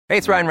Hey,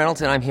 it's Ryan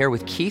Reynolds, and I'm here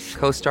with Keith,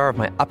 co-star of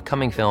my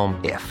upcoming film,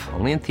 If,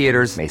 only in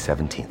theaters May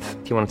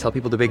 17th. Do you want to tell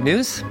people the big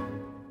news?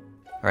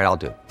 All right, I'll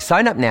do it.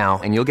 Sign up now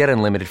and you'll get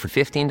unlimited for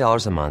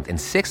 $15 a month and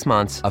 6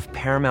 months of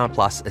Paramount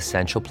Plus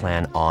Essential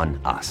Plan on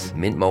us.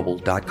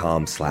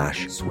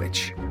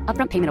 MintMobile.com/switch.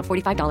 Upfront payment of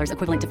 $45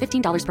 equivalent to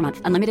 $15 per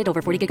month. Unlimited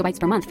over 40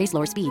 gigabytes per month. Face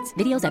lower speeds.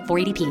 Videos at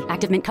 480p.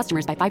 Active Mint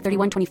customers by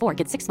 531.24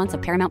 get 6 months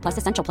of Paramount Plus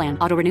Essential Plan.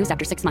 Auto renews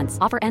after 6 months.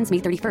 Offer ends May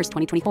 31st,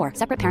 2024.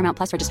 Separate Paramount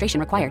Plus registration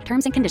required.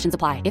 Terms and conditions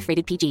apply if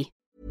rated PG.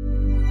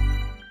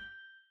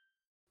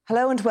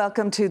 Hello and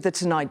welcome to The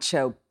Tonight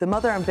Show. The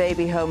Mother and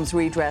Baby Homes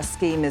redress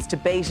scheme is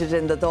debated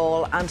in the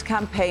Dáil and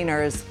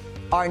campaigners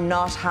are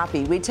not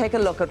happy. We take a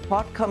look at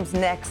what comes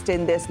next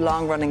in this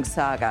long-running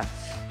saga.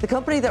 The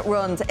company that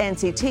runs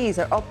NCTs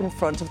are up in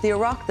front of the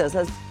Oireachtas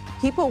as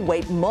people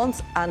wait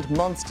months and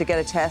months to get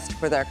a test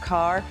for their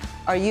car.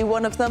 Are you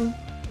one of them?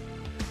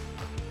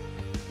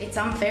 It's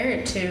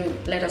unfair to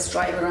let us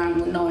drive around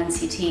with no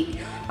NCT.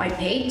 I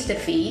paid the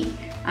fee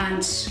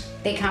and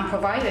they can't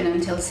provide it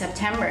until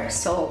September.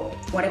 So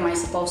what am I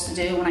supposed to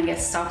do when I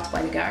get stopped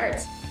by the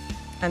guards?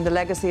 And the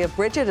legacy of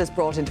Bridget is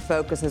brought into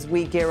focus as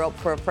we gear up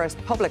for a first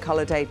public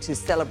holiday to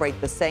celebrate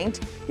the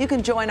saint. You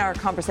can join our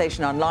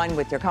conversation online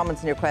with your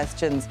comments and your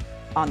questions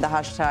on the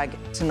hashtag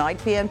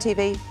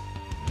TonightVMTV.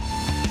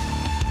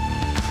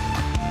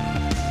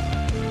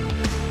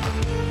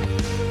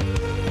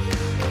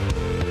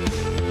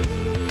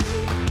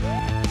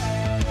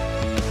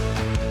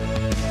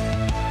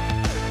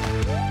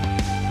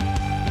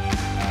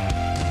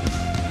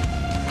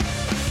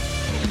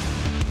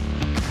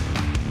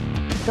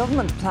 The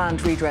government's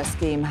planned redress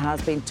scheme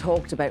has been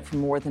talked about for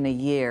more than a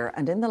year,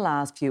 and in the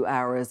last few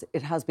hours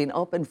it has been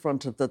up in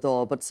front of the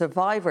Dáil, but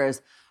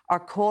survivors are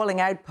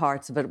calling out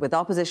parts of it, with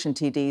opposition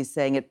TDs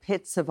saying it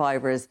pits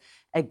survivors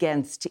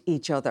against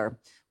each other.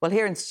 Well,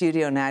 here in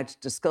studio now to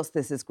discuss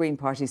this is Green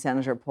Party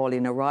Senator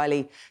Pauline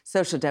O'Reilly,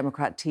 Social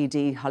Democrat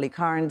TD Holly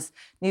Cairns,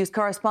 news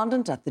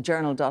correspondent at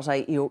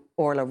thejournal.ie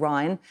Orla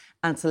Ryan,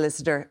 and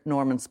solicitor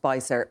Norman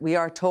Spicer. We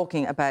are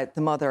talking about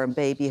the mother and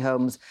baby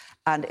homes,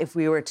 and if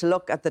we were to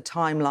look at the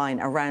timeline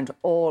around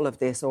all of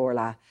this,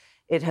 Orla,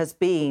 it has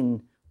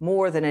been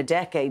more than a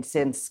decade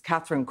since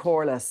Catherine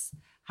Corless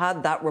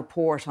had that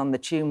report on the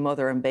Tuam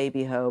mother and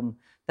baby home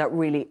that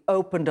really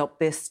opened up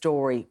this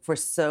story for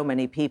so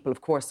many people. Of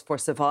course, for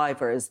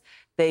survivors,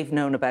 they've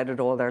known about it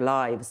all their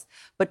lives.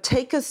 But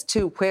take us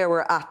to where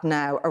we're at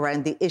now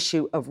around the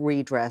issue of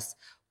redress.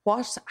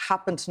 What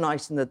happened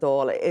tonight in the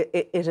Dáil?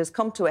 It has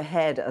come to a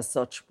head as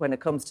such when it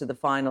comes to the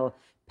final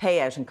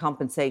payout and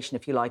compensation,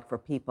 if you like, for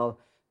people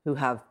who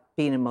have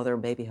been in mother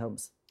and baby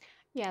homes.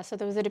 Yeah, so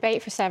there was a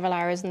debate for several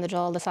hours in the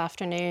Dáil this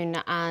afternoon,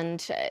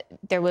 and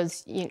there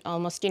was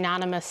almost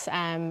unanimous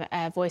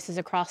voices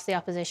across the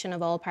opposition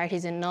of all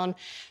parties and none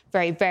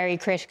very, very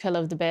critical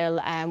of the bill.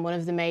 One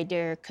of the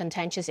major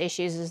contentious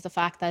issues is the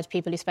fact that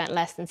people who spent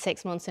less than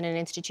 6 months in an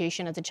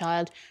institution as a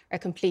child are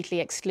completely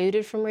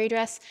excluded from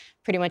redress.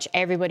 Pretty much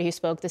everybody who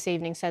spoke this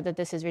evening said that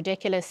this is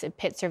ridiculous. It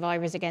pits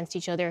survivors against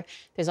each other.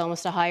 There's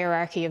almost a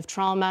hierarchy of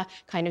trauma,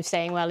 kind of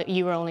saying, well,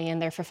 you were only in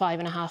there for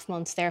 5.5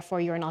 months,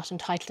 therefore you're not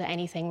entitled to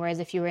anything, whereas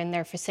if you were in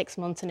there for 6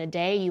 months and a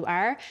day, you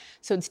are.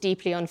 So it's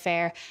deeply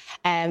unfair.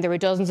 There were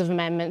dozens of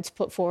amendments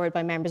put forward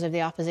by members of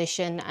the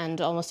opposition, and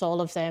almost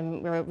all of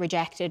them were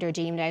rejected or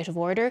deemed out of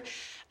order.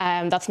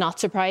 That's not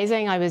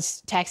surprising. I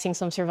was texting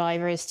some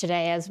survivors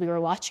today as we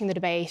were watching the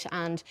debate,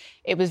 and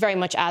it was very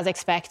much as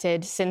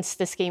expected. Since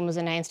the scheme was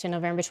announced in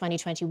November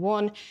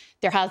 2021,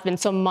 there have been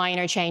some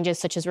minor changes,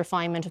 such as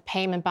refinement of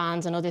payment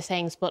bans and other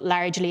things, but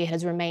largely it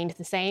has remained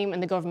the same,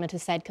 and the government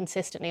has said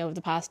consistently over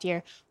the past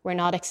year, we're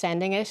not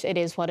extending it. It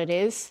is what it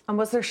is. And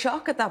was there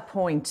shock at that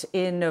point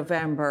in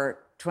November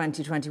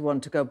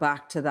 2021 to go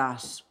back to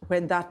that,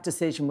 when that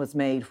decision was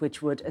made,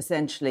 which would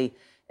essentially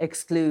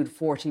exclude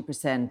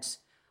 40%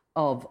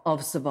 of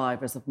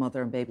survivors of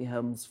mother and baby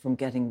homes from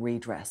getting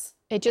redress?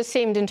 It just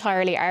seemed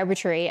entirely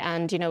arbitrary,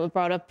 and, it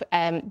brought up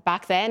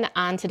back then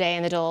and today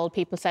in the Dáil,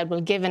 people said,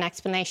 well, give an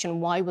explanation.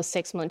 Why was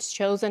 6 months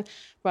chosen?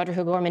 Roderick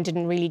O'Gorman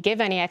didn't really give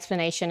any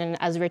explanation,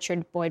 and as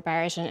Richard Boyd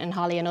Barrett and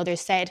Holly and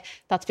others said,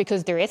 that's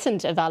because there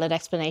isn't a valid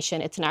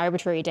explanation. It's an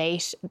arbitrary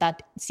date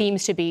that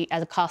seems to be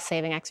as a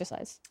cost-saving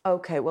exercise.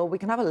 OK, well, we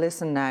can have a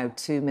listen now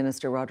to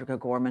Minister Roderick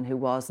O'Gorman, who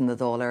was in the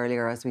Dáil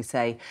earlier, as we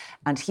say,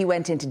 and he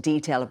went into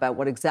detail about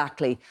what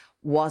exactly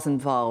was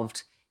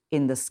involved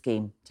in the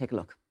scheme. Take a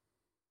look.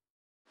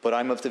 But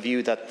I'm of the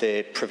view that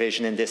the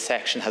provision in this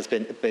section has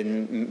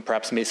been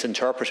perhaps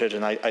misinterpreted,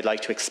 and I'd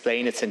like to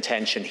explain its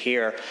intention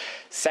here.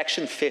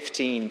 Section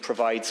 15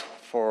 provides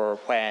for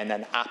when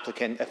an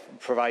applicant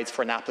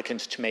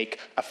to make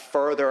a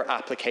further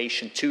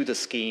application to the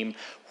scheme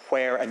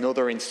where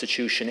another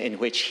institution in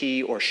which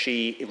he or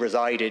she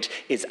resided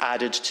is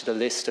added to the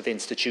list of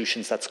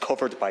institutions that's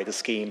covered by the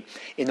scheme.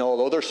 In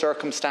all other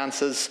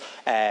circumstances,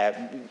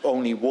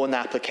 only one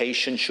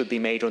application should be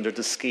made under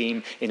the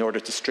scheme in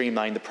order to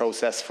streamline the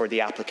process for the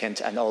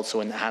applicant and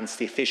also enhance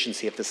the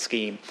efficiency of the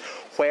scheme.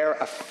 Where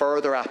a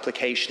further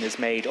application is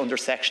made under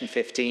Section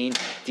 15,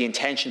 the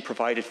intention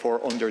provided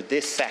for under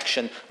this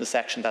section, the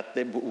section that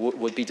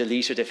would be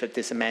deleted if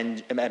this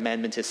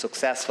amendment is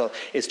successful,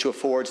 is to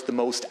afford the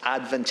most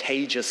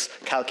advantageous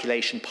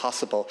calculation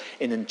possible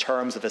in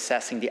terms of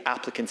assessing the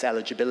applicant's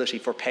eligibility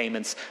for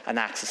payments and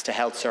access to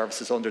health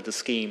services under the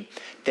scheme.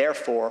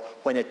 Therefore,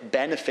 when it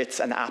benefits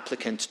an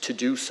applicant to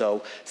do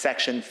so,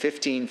 Section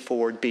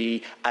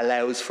 15(4)(b)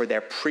 allows for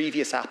their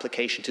previous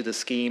application to the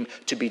scheme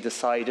to be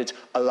decided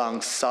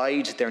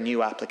alongside their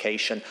new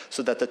application,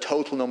 so that the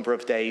total number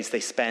of days they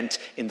spent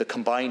in the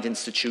combined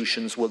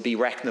institutions will be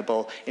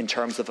reckonable in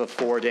terms of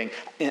affording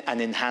an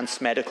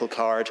enhanced medical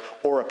card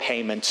or a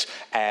payment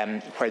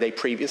where they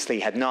previously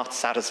had not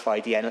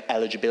satisfied the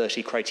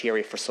eligibility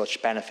criteria for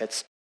such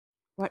benefits.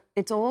 Well,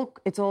 it's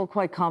all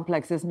quite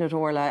complex, isn't it,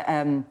 Orla?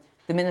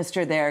 The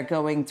Minister there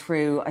going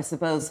through, I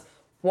suppose,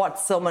 what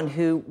someone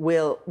who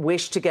will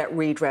wish to get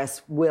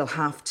redress will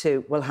have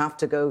to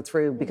go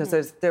through,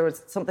 because there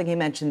was something he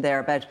mentioned there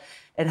about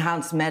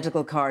enhanced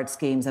medical card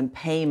schemes and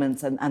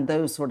payments and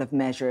those sort of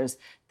measures.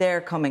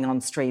 They're coming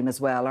on stream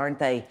as well, aren't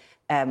they,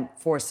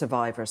 for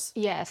survivors?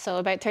 Yeah, so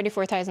about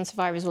 34,000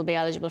 survivors will be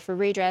eligible for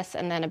redress,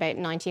 and then about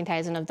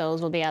 19,000 of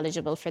those will be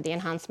eligible for the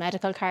enhanced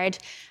medical card.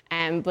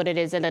 But it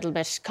is a little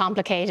bit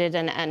complicated,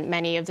 and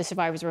many of the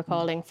survivors were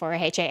calling for a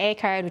HAA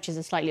card, which is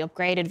a slightly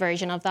upgraded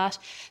version of that.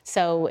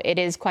 So it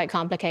is quite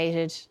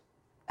complicated.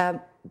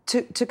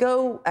 To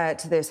go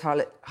to this,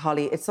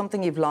 Holly, it's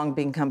something you've long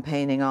been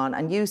campaigning on,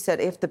 and you said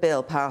if the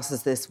bill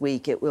passes this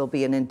week, it will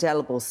be an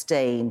indelible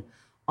stain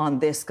on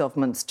this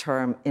government's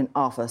term in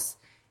office.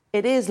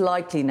 It is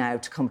likely now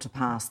to come to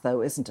pass,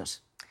 though, isn't it?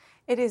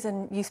 It is,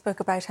 and you spoke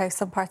about how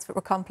some parts of it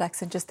were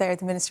complex, and just there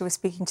the Minister was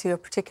speaking to a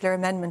particular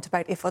amendment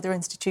about if other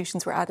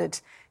institutions were added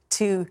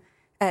to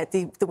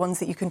the ones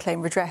that you can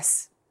claim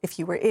redress if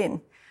you were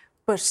in.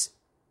 But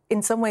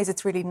in some ways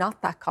it's really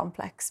not that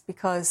complex,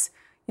 because,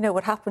 you know,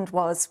 what happened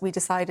was we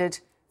decided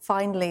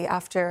finally,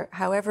 after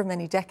however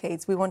many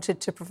decades, we wanted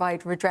to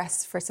provide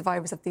redress for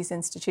survivors of these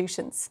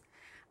institutions.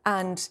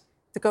 And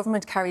the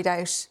government carried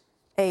out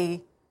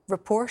a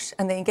report,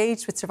 and they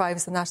engaged with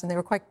survivors on that, and they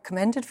were quite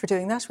commended for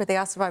doing that, where they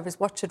asked survivors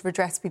what should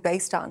redress be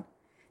based on.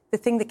 The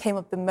thing that came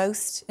up the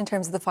most in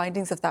terms of the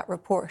findings of that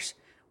report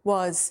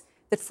was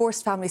that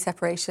forced family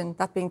separation,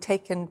 that being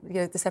taken, you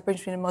know, the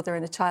separation between a mother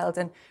and a child,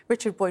 and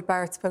Richard Boyd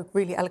Barrett spoke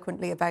really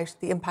eloquently about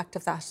the impact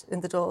of that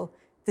in the Dáil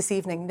this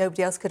evening.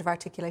 Nobody else could have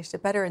articulated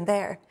it better in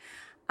there.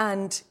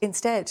 And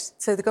instead,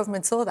 so the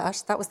government saw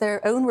that was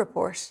their own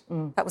report,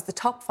 that was the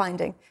top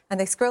finding, and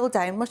they scrolled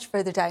down, much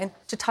further down,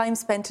 to time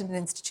spent in an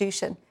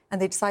institution,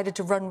 and they decided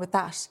to run with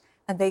that.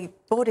 And they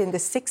brought in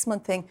this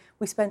 6-month thing.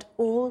 We spent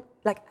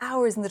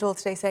hours in the Dáil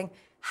today saying,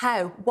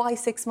 how? Why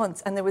 6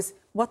 months? And there was,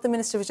 what the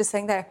Minister was just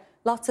saying there,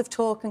 lots of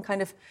talk and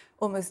kind of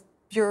almost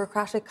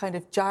bureaucratic kind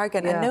of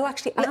jargon, and no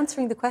actually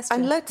answering the question.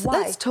 And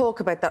let's talk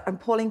about that. And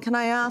Pauline, can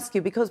I ask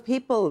you, because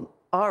people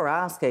are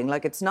asking,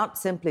 like, it's not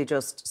simply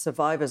just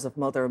survivors of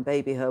mother and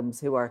baby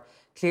homes who are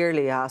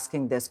clearly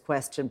asking this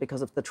question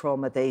because of the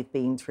trauma they've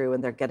been through,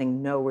 and they're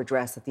getting no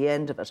redress at the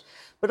end of it.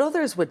 But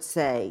others would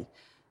say,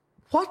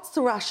 what's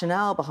the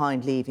rationale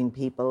behind leaving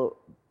people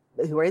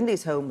who are in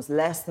these homes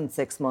less than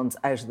 6 months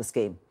out of the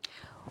scheme?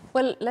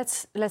 Well,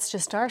 let's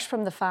just start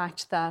from the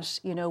fact that,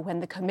 you know,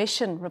 when the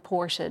Commission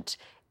reported,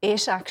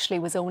 it actually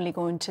was only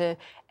going to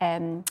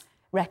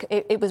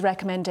it was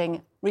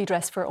recommending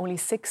redress for only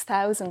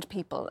 6,000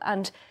 people.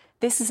 And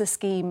this is a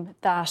scheme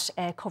that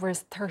covers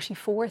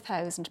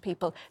 34,000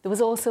 people. There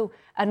was also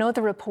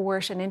another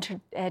report, an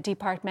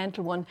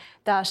interdepartmental one,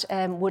 that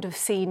would have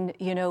seen,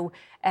 you know,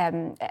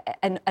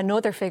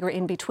 another figure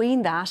in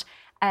between that.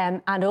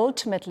 And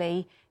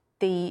ultimately,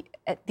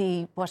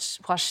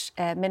 what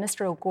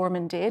Minister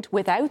O'Gorman did,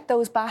 without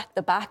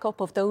the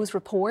backup of those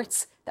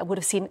reports, that would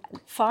have seen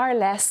far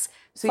less.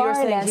 So you're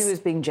saying he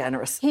was being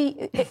generous?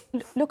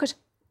 Look at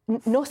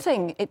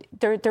nothing.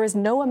 There is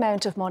no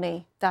amount of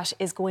money that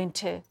is going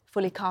to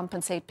fully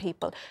compensate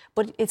people.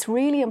 But it's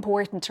really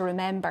important to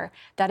remember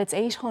that it's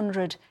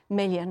 €800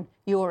 million.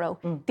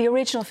 The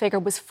original figure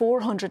was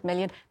 400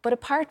 million. But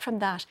apart from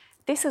that,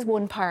 this is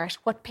one part.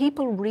 What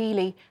people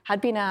really had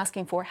been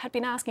asking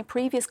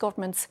previous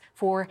governments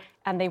for,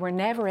 and they were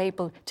never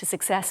able to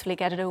successfully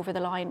get it over the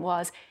line,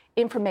 was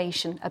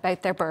information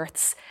about their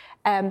births.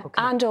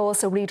 And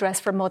also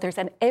redress for mothers,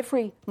 and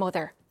every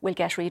mother will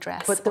get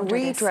redress. But the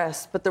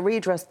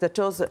redress that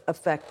does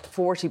affect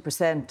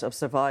 40% of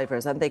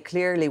survivors, and they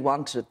clearly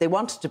wanted it. They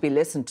wanted to be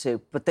listened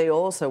to, but they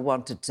also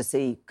wanted to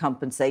see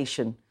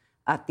compensation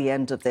at the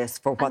end of this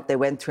for what they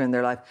went through in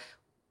their life.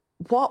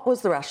 What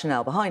was the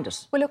rationale behind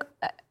it? Well, look,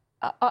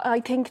 I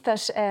think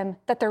that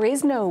that there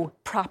is no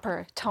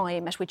proper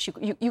time at which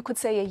you could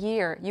say a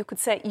year. You could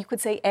say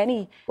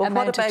any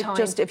amount of time. What about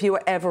just if you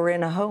were ever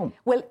in a home?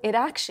 Well, it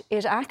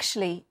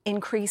actually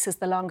increases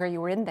the longer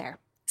you were in there.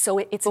 So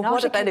it's but not.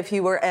 What about if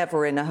you were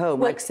ever in a home,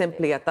 like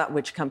simply at that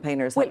which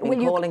campaigners have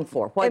been calling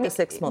for? Why the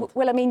 6 months?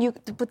 Well, I mean,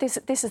 but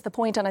this is the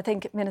point, and I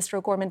think Minister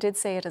O'Gorman did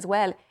say it as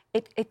well.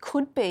 It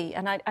could be,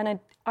 and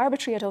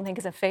arbitrary I don't think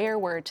is a fair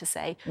word to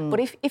say, but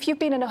if you've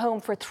been in a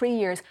home for 3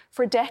 years,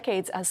 for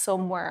decades as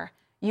some were,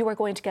 you are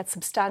going to get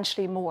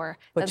substantially more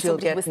than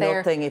somebody who was there. But you'll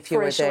get nothing if you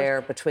were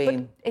there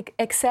between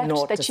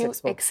 0 to 6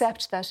 months.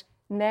 Except that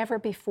never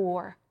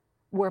before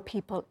were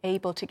people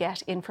able to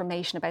get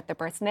information about their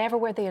births. Never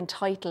were they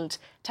entitled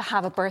to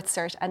have a birth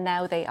cert, and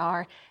now they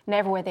are.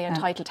 Never were they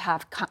entitled to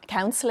have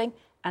counselling,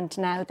 and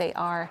now they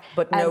are.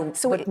 But no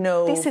financial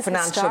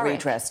historic.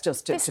 redress,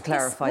 just to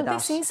clarify that.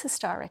 This is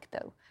historic,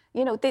 though.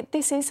 You know,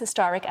 this is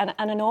historic, and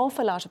an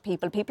awful lot of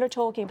people are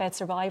talking about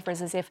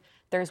survivors as if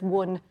there's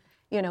one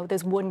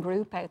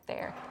group out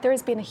there. There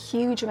has been a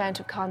huge amount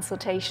of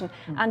consultation,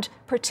 and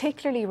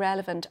particularly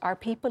relevant are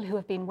people who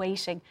have been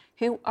waiting,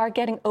 who are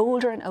getting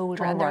older and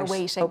older, and they're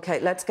waiting. OK,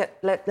 let's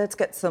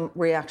get some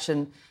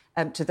reaction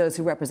to those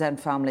who represent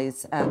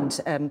families.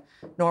 And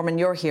Norman,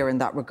 you're here in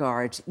that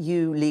regard.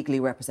 You legally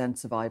represent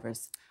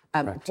survivors.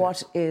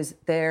 What is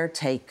their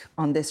take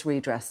on this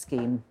redress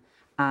scheme,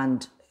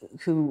 and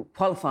who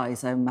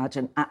qualifies, I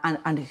imagine,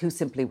 and who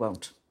simply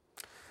won't?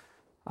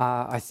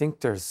 I think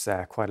there's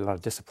quite a lot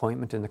of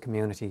disappointment in the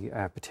community,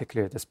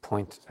 particularly at this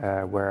point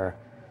where,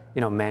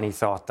 many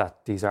thought that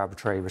these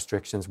arbitrary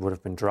restrictions would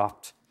have been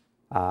dropped.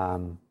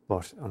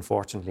 But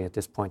unfortunately, at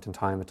this point in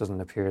time, it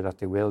doesn't appear that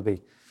they will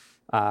be.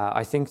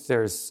 I think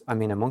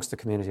amongst the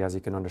community, as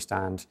you can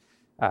understand,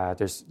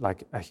 there's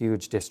like a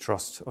huge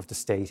distrust of the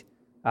state.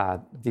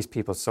 These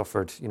people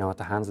suffered, at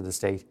the hands of the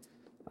state.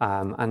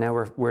 And now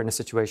we're in a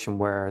situation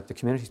where the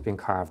community's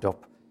being carved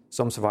up.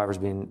 Some survivors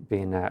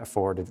being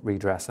afforded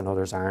redress and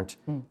others aren't.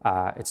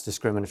 It's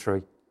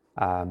discriminatory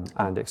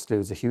and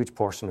excludes a huge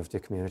portion of the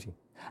community.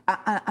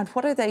 And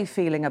what are they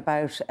feeling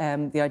about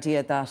the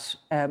idea that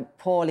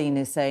Pauline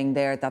is saying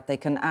there that they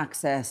can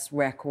access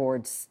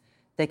records,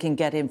 they can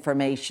get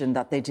information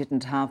that they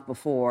didn't have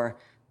before,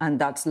 and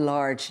that's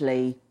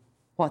largely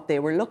what they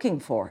were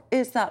looking for?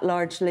 Is that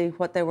largely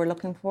what they were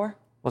looking for?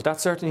 Well, that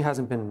certainly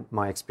hasn't been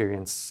my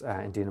experience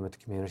in dealing with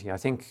the community. I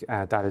think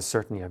that is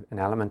certainly an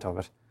element of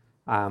it.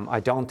 I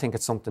don't think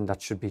it's something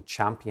that should be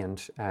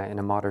championed in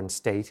a modern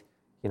state.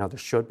 There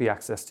should be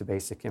access to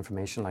basic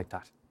information like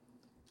that.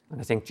 And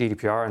I think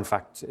GDPR, in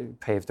fact,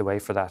 paved the way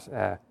for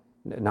that,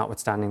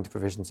 notwithstanding the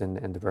provisions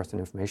in the Birth and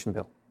Information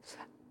Bill.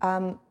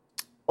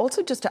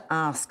 Also, just to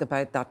ask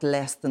about that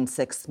less than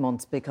 6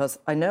 months, because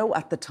I know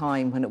at the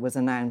time when it was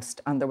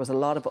announced and there was a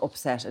lot of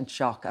upset and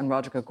shock, and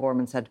Roderick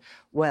O'Gorman said,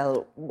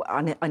 well,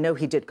 I know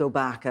he did go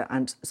back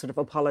and sort of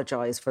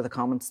apologise for the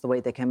comments, the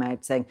way they came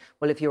out, saying,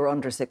 well, if you were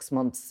under 6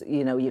 months,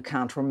 you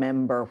can't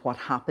remember what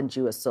happened to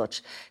you as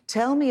such.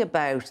 Tell me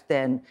about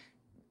then,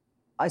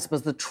 I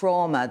suppose, the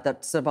trauma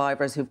that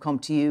survivors who've come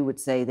to you would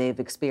say they've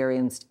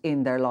experienced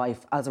in their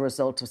life as a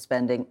result of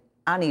spending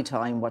any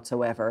time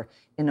whatsoever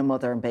in a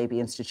mother and baby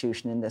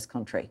institution in this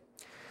country.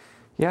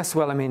 Yes,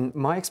 well, I mean,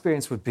 my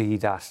experience would be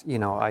that,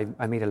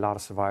 I meet a lot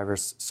of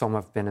survivors. Some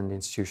have been in the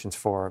institutions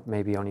for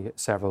maybe only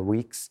several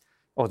weeks.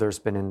 Others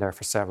been in there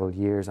for several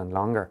years and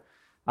longer.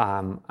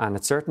 And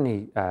it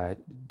certainly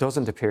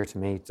doesn't appear to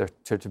me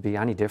to be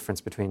any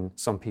difference between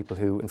some people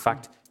who, in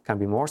fact, can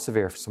be more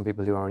severe for some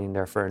people who are only in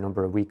there for a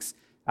number of weeks,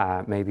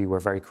 maybe were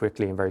very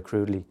quickly and very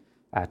crudely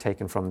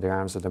taken from the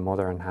arms of their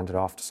mother and handed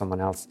off to someone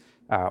else,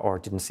 or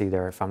didn't see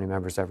their family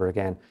members ever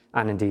again,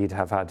 and indeed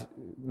have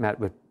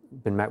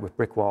been met with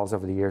brick walls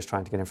over the years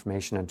trying to get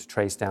information and to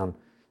trace down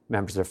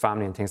members of their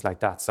family and things like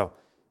that. So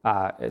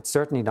it's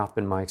certainly not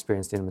been my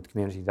experience dealing with the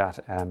community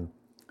that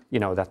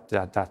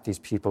that these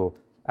people,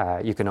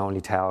 you can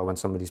only tell when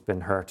somebody's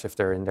been hurt if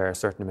they're in there a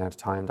certain amount of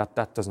time.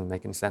 That doesn't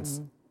make any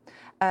sense.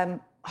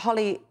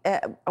 Holly,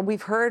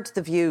 we've heard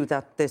the view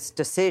that this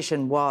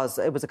decision was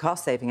a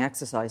cost-saving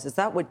exercise. Is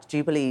that what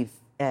you believe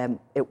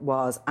it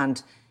was?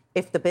 And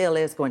if the bill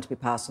is going to be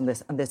passed on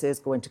this, and this is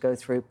going to go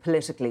through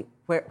politically,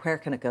 where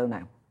can it go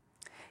now?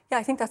 Yeah,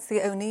 I think that's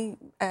the only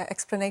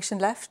explanation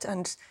left,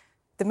 and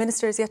the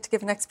Minister is yet to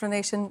give an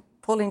explanation.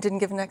 Pauline didn't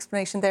give an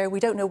explanation there. We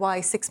don't know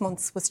why 6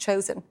 months was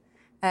chosen.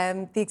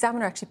 The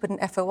Examiner actually put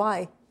an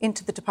FOI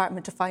into the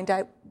department to find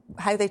out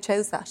how they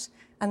chose that.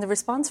 And the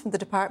response from the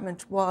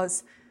department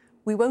was,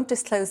 we won't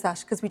disclose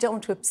that because we don't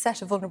want to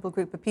upset a vulnerable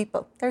group of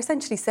people. They're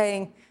essentially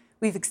saying,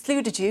 we've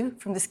excluded you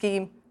from the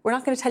scheme. We're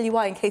not going to tell you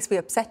why in case we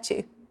upset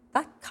you.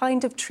 That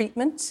kind of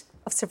treatment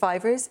of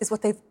survivors is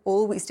what they've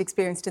always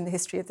experienced in the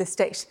history of this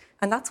state.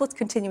 And that's what's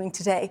continuing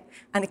today.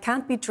 And it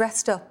can't be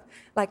dressed up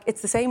like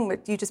it's the same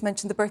with, you just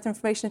mentioned the birth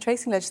information and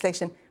tracing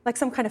legislation, like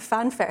some kind of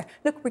fanfare.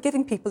 Look, we're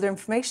giving people their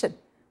information.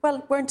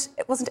 Well,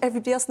 wasn't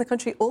everybody else in the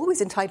country always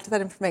entitled to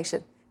that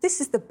information? This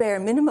is the bare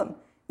minimum.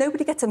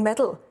 Nobody gets a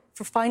medal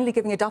for finally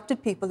giving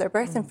adopted people their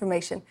birth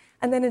information.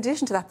 And then in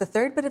addition to that, the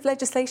third bit of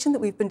legislation that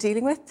we've been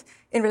dealing with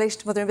in relation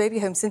to mother and baby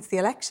homes since the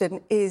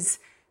election is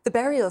the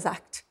Burials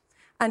Act.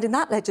 And in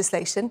that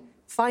legislation,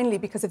 finally,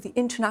 because of the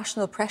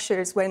international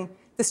pressures when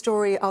the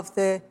story of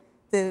the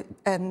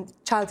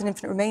child and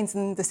infant remains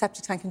in the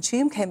septic tank in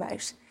Tuam came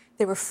out,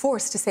 they were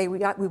forced to say, we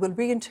will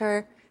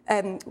reinter,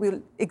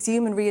 we'll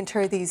exhume and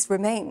reinter these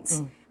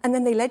remains. And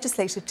then they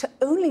legislated to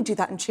only do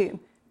that in Tuam.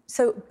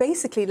 So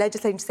basically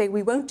legislating to say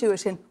we won't do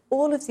it in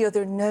all of the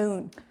other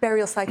known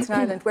burial sites in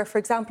Ireland, where, for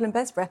example, in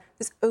Bessborough,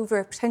 there's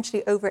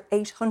potentially over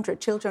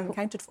 800 children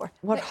accounted for.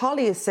 What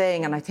Holly is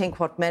saying, and I think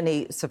what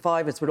many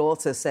survivors would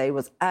also say,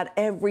 was at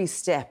every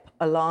step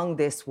along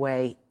this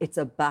way, it's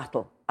a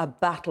battle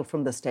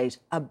from the state,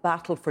 a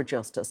battle for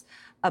justice,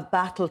 a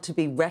battle to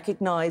be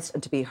recognised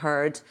and to be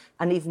heard.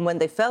 And even when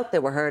they felt they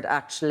were heard,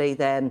 actually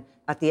then,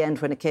 at the end,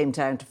 when it came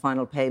down to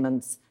final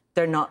payments,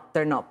 they're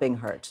not being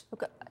heard.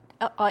 Okay.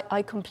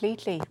 I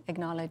completely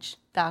acknowledge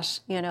that,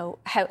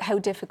 how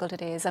difficult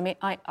it is. I mean,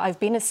 I've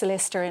been a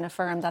solicitor in a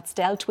firm that's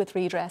dealt with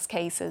redress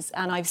cases,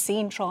 and I've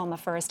seen trauma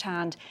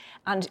firsthand.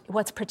 And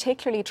what's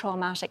particularly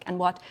traumatic and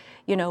what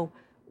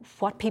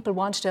people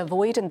wanted to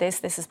avoid in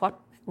this is what,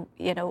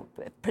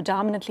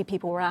 predominantly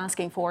people were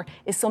asking for,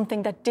 is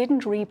something that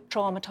didn't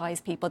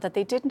re-traumatise people, that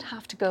they didn't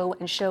have to go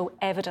and show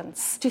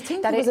evidence. Do you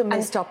think it was a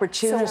missed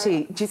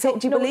opportunity? Do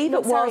you believe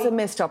it was a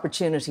missed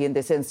opportunity in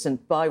this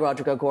instance by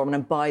Roderick O'Gorman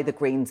and by the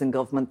Greens in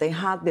government? They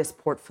had this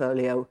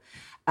portfolio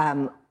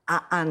and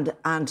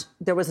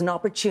there was an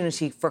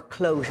opportunity for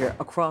closure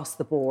across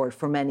the board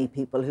for many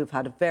people who've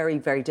had a very,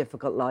 very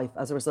difficult life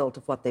as a result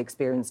of what they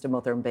experienced in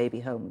mother and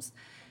baby homes,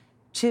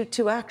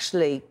 to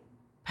actually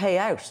pay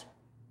out.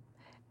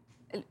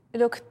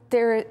 Look,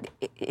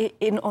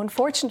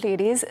 unfortunately, it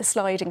is a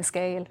sliding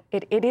scale.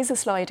 It is a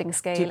sliding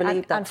scale. Do you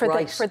believe that's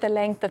right? For the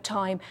length of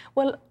time.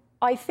 Well,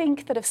 I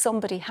think that if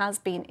somebody has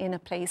been in a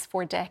place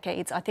for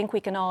decades, I think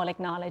we can all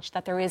acknowledge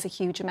that there is a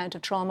huge amount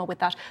of trauma with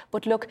that.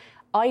 But look,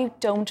 I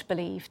don't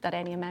believe that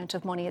any amount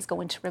of money is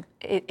going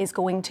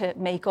to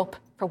make up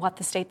for what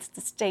the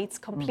state's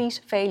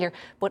complete failure.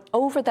 But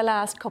over the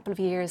last couple of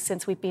years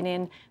since we've been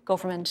in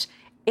government,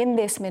 in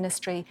this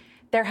ministry,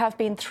 there have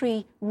been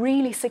 3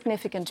 really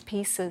significant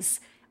pieces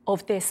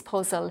of this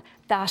puzzle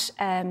that,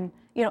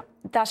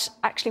 that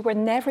actually were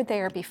never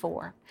there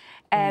before.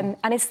 And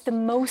it's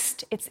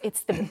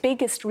the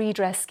biggest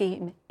redress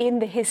scheme in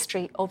the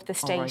history of the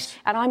state. Right.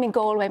 And I'm in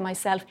Galway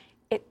myself.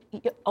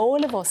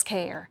 All of us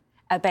care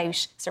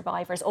about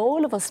survivors.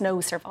 All of us know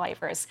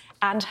survivors.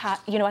 And,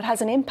 it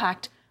has an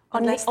impact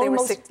unless they were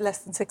less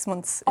than 6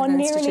 months in an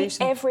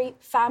institution. On nearly every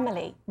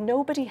family.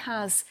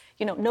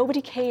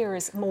 Nobody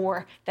cares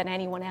more than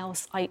anyone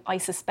else, I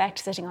suspect,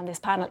 sitting on this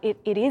panel.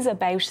 It is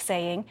about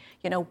saying,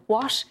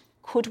 what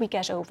could we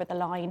get over the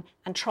line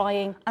and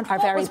trying our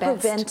very best. What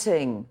was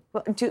preventing?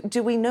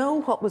 Do we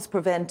know what was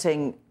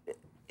preventing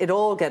it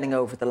all getting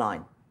over the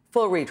line?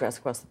 Full redress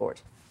across the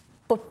board?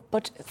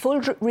 But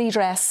full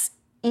redress,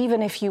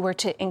 even if you were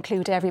to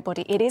include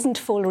everybody, it isn't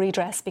full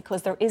redress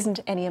because there isn't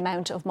any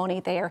amount of money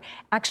there.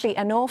 Actually,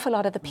 an awful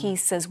lot of the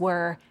pieces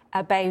were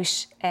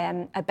about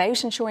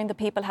ensuring that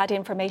people had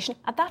information.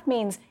 And that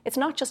means it's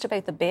not just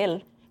about the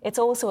bill. It's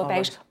also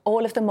about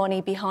all of the money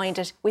behind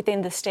it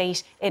within the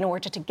state in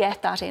order to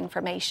get that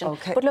information.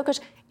 Okay. But look,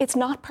 it's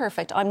not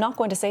perfect. I'm not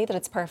going to say that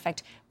it's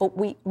perfect, but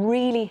we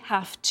really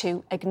have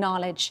to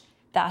acknowledge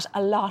that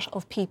a lot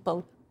of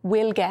people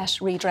will get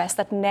redress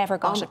that never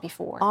got it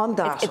before. On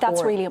that,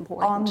 that's really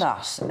important. On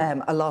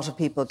that, a lot of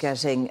people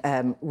getting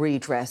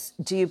redress.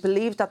 Do you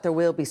believe that there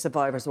will be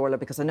survivors, Orla?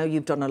 Because I know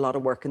you've done a lot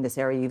of work in this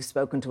area. You've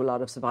spoken to a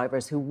lot of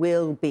survivors who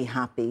will be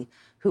happy,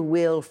 who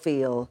will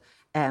feel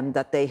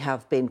that they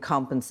have been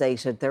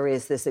compensated. There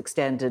is this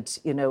extended,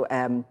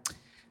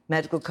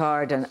 medical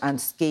card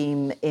and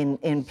scheme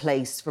in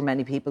place for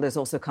many people. There's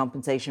also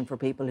compensation for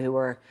people who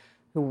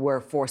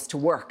were forced to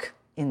work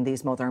in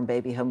these mother and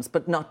baby homes,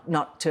 but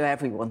not to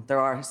everyone. There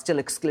are still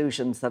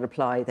exclusions that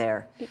apply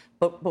there.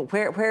 But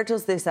where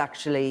does this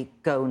actually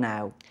go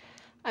now?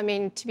 I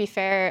mean, to be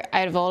fair,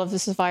 out of all of the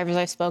survivors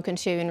I've spoken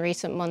to in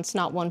recent months,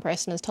 not one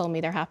person has told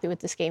me they're happy with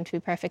the scheme, to be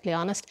perfectly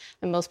honest.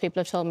 And most people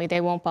have told me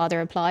they won't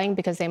bother applying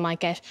because they might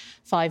get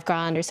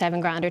 $5,000 or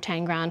 $7,000 or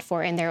 $10,000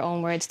 for, in their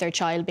own words, their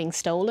child being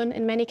stolen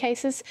in many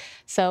cases.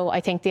 So I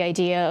think the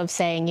idea of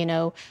saying,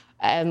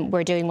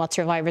 we're doing what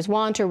survivors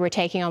want, or we're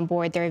taking on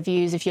board their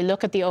views. If you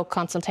look at the Oak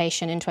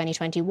consultation in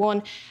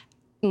 2021,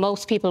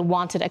 most people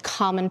wanted a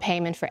common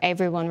payment for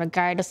everyone,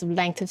 regardless of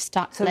length of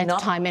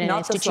time in an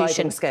institution. Not the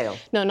sliding scale?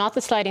 No, not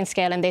the sliding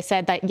scale. And they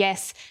said that,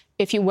 yes,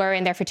 if you were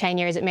in there for 10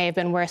 years, it may have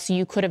been worse. So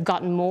you could have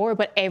gotten more,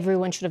 but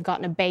everyone should have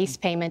gotten a base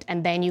payment,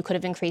 and then you could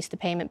have increased the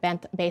payment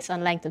based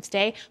on length of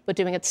stay. But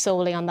doing it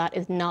solely on that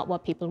is not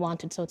what people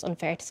wanted, so it's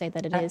unfair to say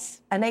that it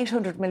is. An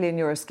 €800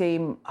 million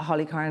scheme,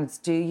 Holly Cairns,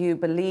 do you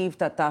believe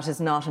that that is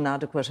not an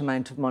adequate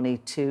amount of money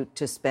to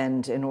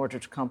spend in order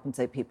to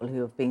compensate people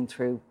who have been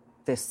through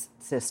this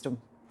system?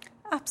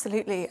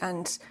 Absolutely,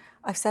 and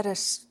I've said it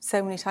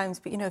so many times,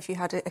 but if you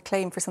had a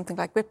claim for something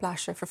like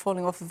whiplash or for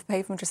falling off of a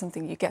pavement or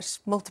something, you get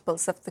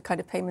multiples of the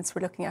kind of payments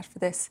we're looking at for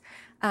this.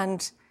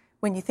 And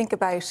when you think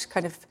about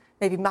kind of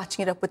maybe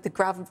matching it up with the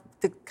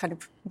kind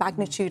of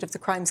magnitude of the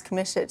crimes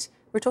committed,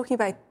 we're talking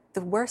about the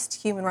worst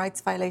human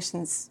rights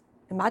violations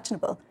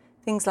imaginable.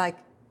 Things like,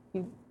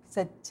 you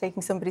said,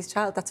 taking somebody's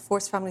child, that's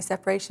forced family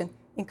separation,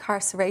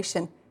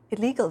 incarceration,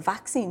 illegal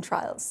vaccine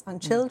trials on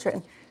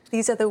children.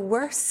 These are the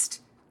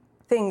worst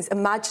things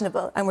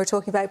imaginable. And we're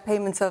talking about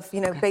payments of,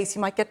 base,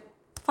 you might get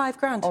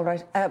 $5,000. All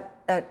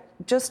right.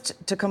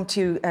 Just to come to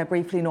you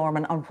briefly,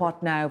 Norman, on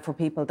what now for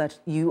people that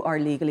you are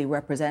legally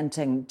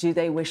representing? Do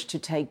they wish to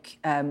take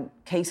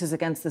cases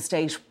against the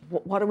state?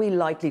 What are we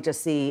likely to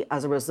see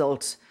as a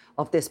result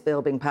of this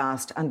bill being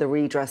passed and the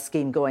redress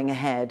scheme going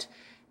ahead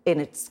in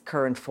its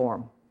current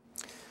form?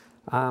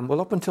 Well,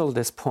 up until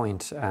this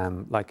point,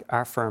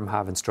 our firm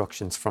have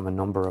instructions from a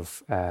number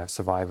of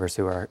survivors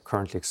who are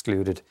currently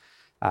excluded.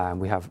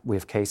 We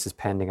have cases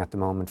pending at the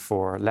moment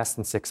for less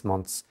than 6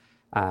 months.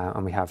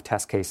 And we have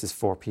test cases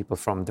for people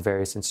from the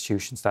various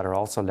institutions that are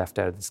also left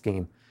out of the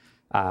scheme.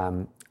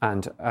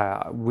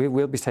 We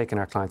will be taking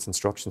our clients'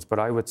 instructions, but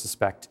I would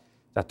suspect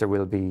that there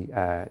will be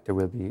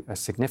a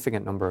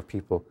significant number of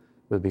people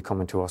will be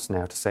coming to us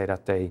now to say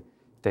that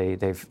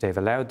they've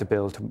allowed the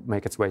bill to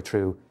make its way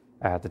through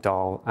the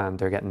Dáil, and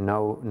they're getting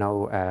no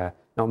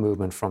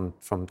movement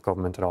from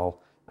government at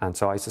all. And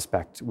so I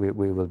suspect we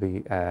will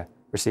be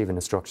receiving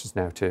instructions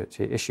now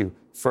to issue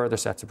further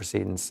sets of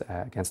proceedings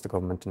against the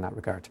government in that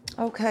regard.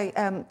 OK,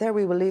 there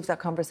we will leave that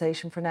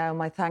conversation for now.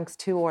 My thanks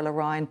to Orla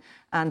Ryan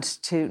and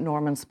to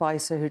Norman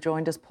Spicer, who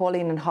joined us.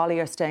 Pauline and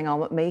Holly are staying on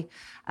with me.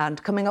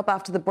 And coming up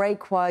after the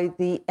break, why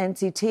the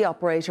NCT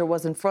operator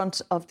was in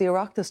front of the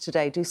Oireachtas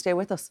today. Do stay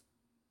with us.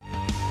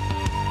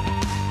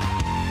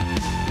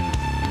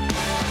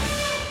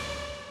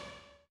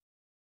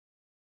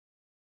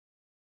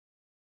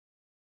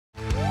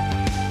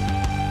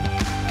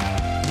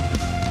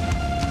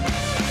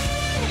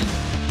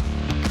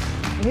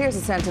 Here's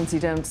a sentence you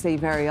don't see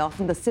very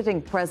often. The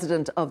sitting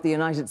president of the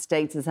United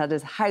States has had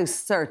his house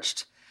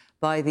searched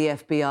by the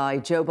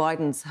FBI. Joe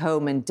Biden's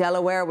home in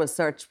Delaware was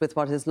searched with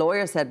what his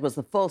lawyer said was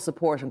the full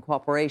support and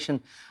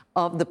cooperation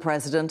of the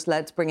president.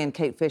 Let's bring in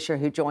Kate Fisher,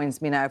 who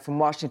joins me now from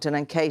Washington.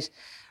 And Kate,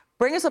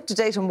 bring us up to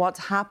date on what's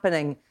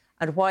happening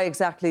and why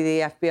exactly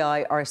the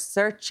FBI are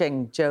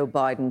searching Joe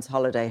Biden's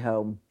holiday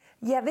home.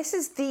 Yeah, this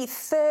is the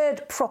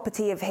third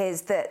property of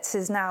his that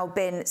has now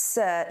been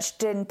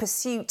searched in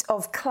pursuit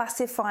of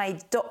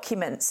classified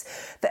documents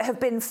that have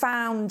been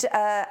found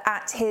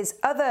at his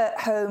other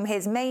home,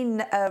 his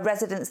main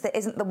residence that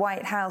isn't the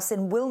White House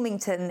in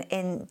Wilmington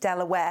in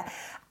Delaware,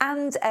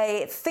 and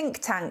a think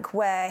tank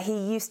where he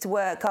used to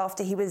work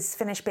after he was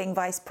finished being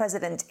vice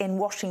president in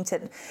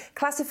Washington.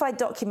 Classified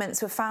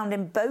documents were found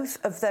in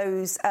both of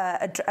those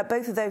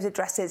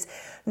addresses.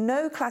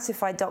 No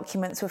classified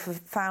documents were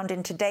found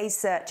in today's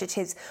search at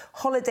his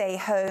holiday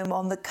home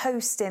on the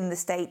coast in the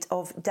state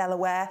of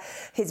Delaware,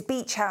 his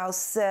beach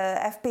house.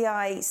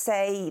 FBI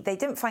say they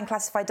didn't find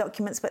classified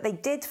documents, but they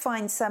did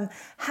find some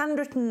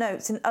handwritten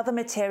notes and other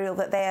material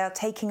that they are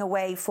taking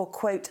away for,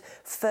 quote,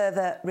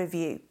 further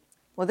review.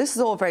 Well, this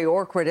is all very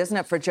awkward, isn't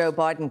it, for Joe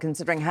Biden,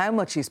 considering how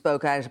much he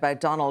spoke out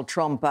about Donald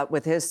Trump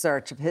with his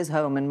search of his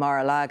home in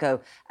Mar-a-Lago,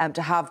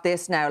 to have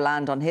this now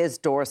land on his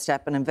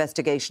doorstep, an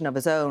investigation of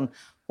his own.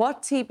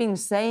 What's he been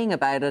saying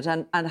about it,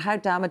 and how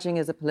damaging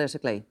is it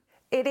politically?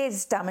 It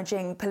is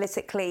damaging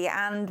politically,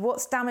 and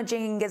what's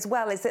damaging as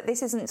well is that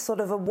this isn't sort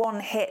of a one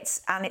hit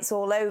and it's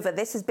all over.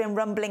 This has been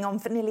rumbling on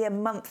for nearly a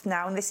month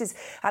now, and this is,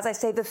 as I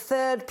say, the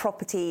third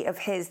property of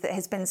his that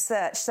has been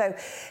searched. So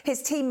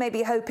his team may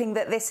be hoping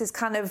that this has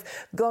kind of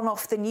gone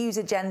off the news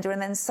agenda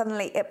and then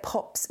suddenly it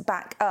pops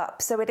back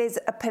up. So it is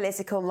a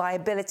political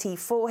liability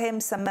for him.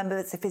 Some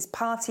members of his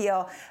party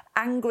are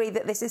angry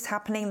that this is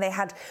happening. They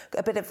had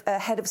a bit of a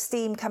head of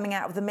steam coming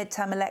out of the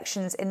midterm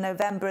elections in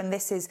November, and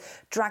this is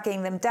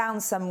dragging them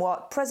down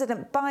somewhat.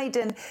 President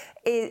Biden,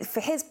 for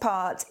his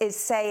part, is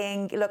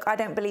saying, look, I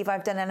don't believe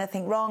I've done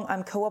anything wrong.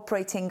 I'm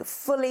cooperating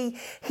fully.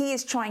 He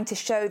is trying to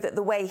show that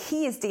the way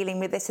he is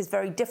dealing with this is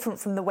very different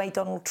from the way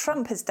Donald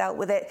Trump has dealt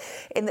with it,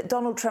 in that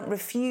Donald Trump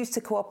refused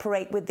to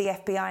cooperate with the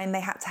FBI and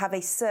they had to have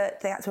a search.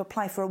 They had to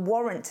apply for a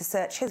warrant to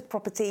search his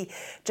property.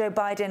 Joe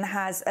Biden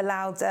has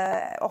allowed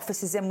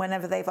officers in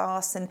whenever they've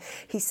asked, and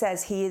he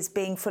says he is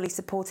being fully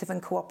supportive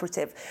and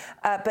cooperative.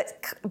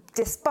 But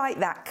despite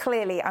that,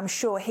 clearly, I'm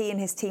sure he and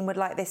his team would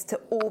like this to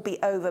all be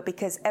over,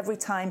 because every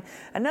time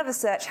another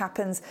search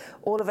happens,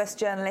 all of us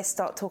journalists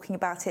start talking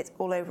about it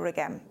all over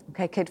again.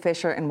 OK, Kate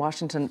Fisher in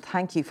Washington,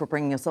 thank you for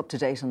bringing us up to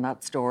date on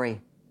that story.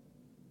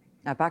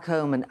 Now, back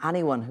home, and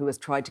anyone who has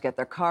tried to get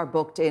their car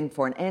booked in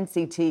for an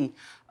NCT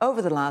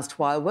over the last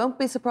while won't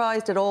be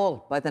surprised at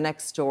all by the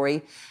next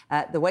story.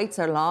 The waits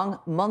are long,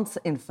 months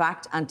in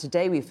fact, and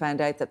today we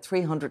found out that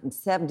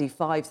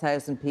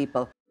 375,000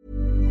 people.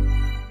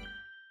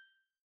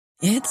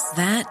 It's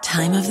that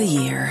time of the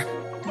year.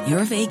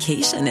 Your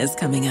vacation is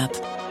coming up.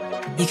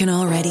 You can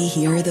already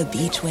hear the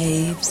beach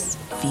waves,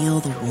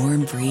 feel the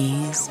warm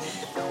breeze,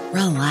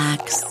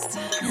 relax,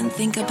 and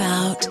think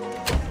about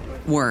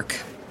work.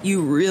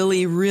 You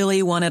really,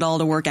 really want it all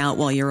to work out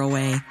while you're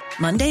away.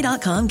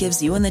 Monday.com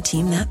gives you and the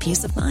team that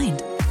peace of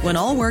mind. When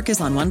all work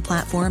is on one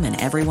platform and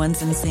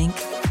everyone's in sync,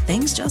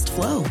 things just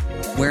flow.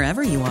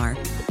 Wherever you are,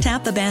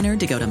 tap the banner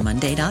to go to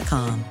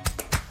Monday.com.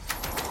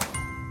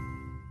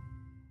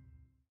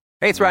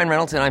 Hey, it's Ryan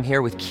Reynolds, and I'm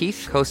here with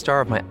Keith,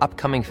 co-star of my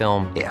upcoming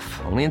film, If,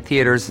 only in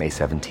theaters May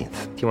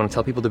 17th. Do you want to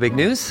tell people the big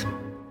news?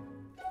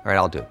 All right,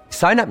 I'll do it.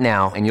 Sign up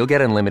now and you'll get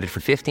unlimited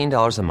for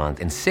 $15 a month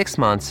and 6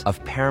 months of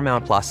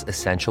Paramount Plus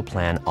Essential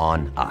Plan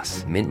on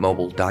us.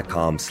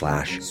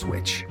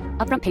 MintMobile.com/switch.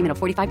 Upfront payment of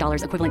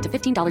 $45 equivalent to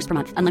 $15 per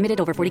month. Unlimited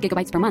over 40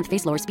 gigabytes per month.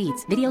 Face lower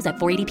speeds. Videos at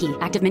 480p.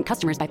 Active Mint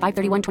customers by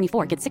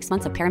 531.24 get 6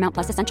 months of Paramount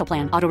Plus Essential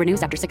Plan. Auto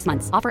renews after 6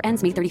 months. Offer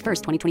ends May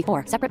 31st,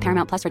 2024. Separate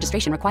Paramount Plus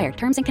registration required.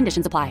 Terms and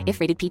conditions apply if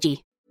rated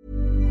PG.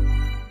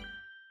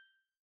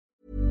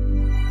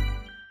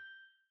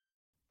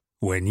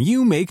 When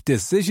you make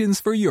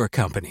decisions for your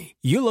company,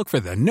 you look for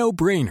the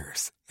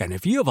no-brainers. And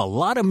if you have a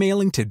lot of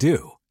mailing to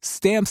do,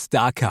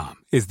 Stamps.com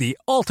is the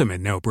ultimate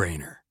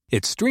no-brainer.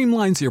 It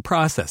streamlines your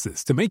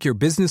processes to make your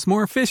business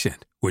more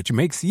efficient, which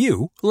makes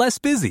you less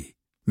busy.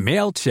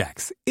 Mail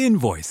checks,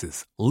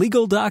 invoices,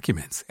 legal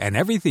documents, and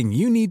everything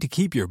you need to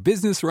keep your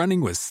business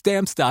running with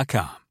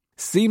Stamps.com.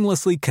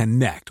 Seamlessly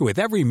connect with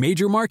every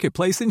major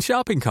marketplace and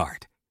shopping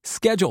cart.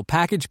 Schedule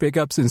package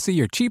pickups and see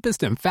your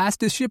cheapest and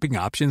fastest shipping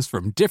options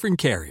from different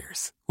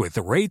carriers, with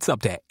rates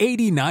up to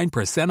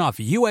 89% off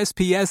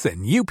USPS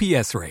and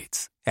UPS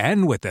rates.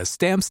 And with the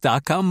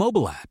Stamps.com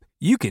mobile app,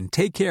 you can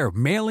take care of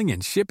mailing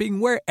and shipping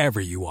wherever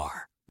you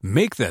are.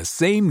 Make the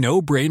same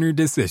no-brainer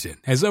decision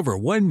as over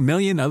 1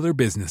 million other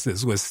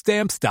businesses with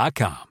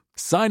Stamps.com.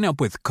 Sign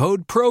up with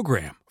code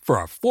PROGRAM for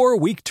a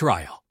 4-week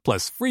trial,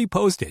 plus free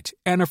postage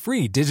and a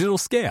free digital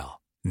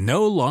scale.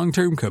 No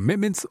long-term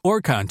commitments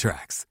or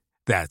contracts.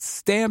 That's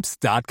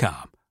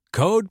Stamps.com.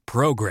 Code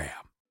PROGRAM.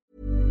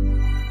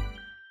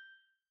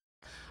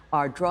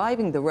 Are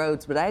driving the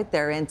roads without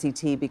their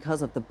NCT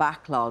because of the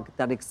backlog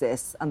that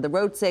exists. And the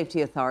Road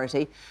Safety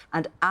Authority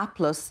and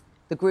APLUS,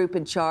 the group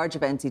in charge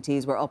of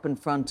NCTs, were up in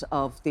front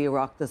of the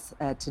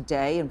Oireachtas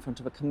today, in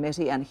front of a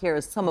committee. And here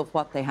is some of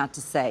what they had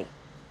to say.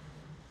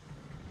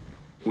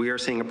 We are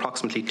seeing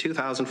approximately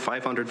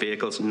 2,500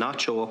 vehicles not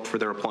show up for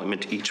their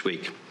appointment each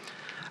week.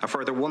 A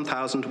further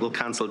 1,000 will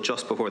cancel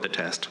just before the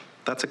test.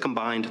 That's a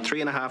combined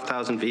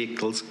 3,500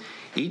 vehicles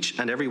each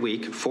and every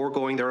week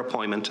foregoing their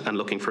appointment and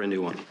looking for a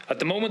new one. At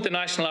the moment, the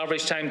national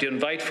average time to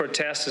invite for a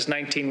test is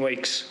 19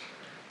 weeks.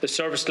 The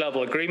service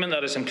level agreement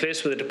that is in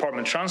place with the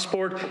Department of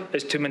Transport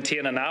is to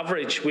maintain an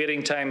average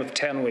waiting time of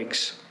 10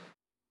 weeks.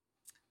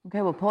 OK,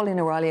 well, Pauline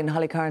O'Reilly and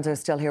Holly Carnes are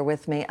still here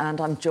with me,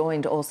 and I'm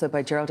joined also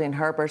by Geraldine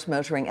Herbert,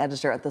 motoring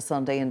editor at the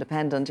Sunday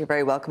Independent. You're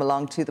very welcome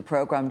along to the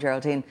programme,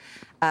 Geraldine.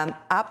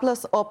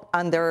 APLUS up,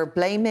 and they're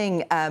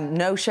blaming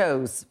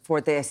no-shows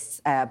for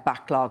this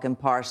backlog in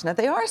part. Now,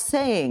 they are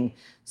saying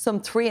some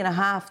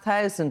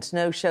 3,500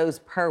 no-shows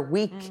per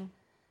week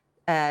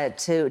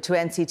to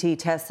NCT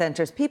test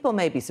centres. People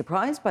may be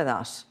surprised by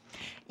that.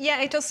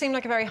 Yeah, it does seem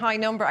like a very high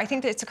number. I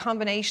think that it's a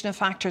combination of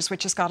factors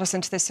which has got us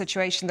into this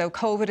situation, though.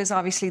 COVID is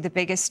obviously the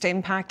biggest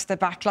impact, the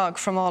backlog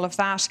from all of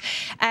that.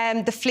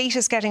 The fleet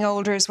is getting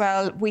older as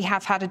well. We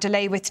have had a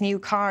delay with new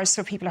cars,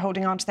 so people are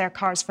holding on to their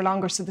cars for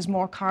longer, so there's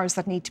more cars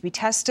that need to be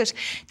tested.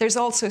 There's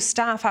also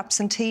staff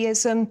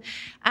absenteeism.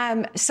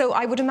 So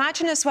I would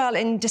imagine as well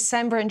in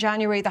December and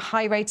January, the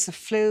high rates of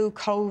flu,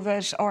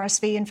 COVID,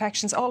 RSV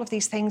infections, all of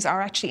these things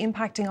are actually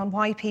impacting on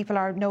why people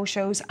are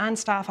no-shows and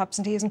staff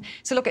absenteeism.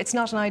 So look, it's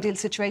not an ideal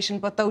situation,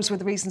 but those were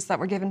the reasons that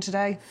were given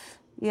today.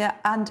 Yeah,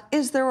 and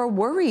is there a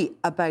worry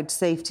about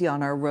safety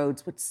on our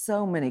roads with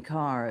so many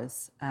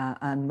cars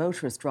and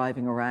motorists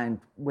driving around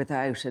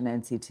without an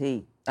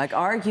NCT? Like,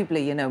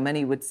 arguably, you know,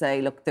 many would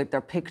say, look, they're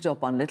picked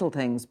up on little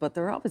things, but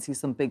there are obviously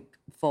some big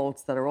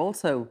faults that are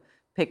also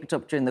picked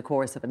up during the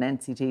course of an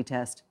NCT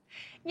test.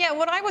 Yeah,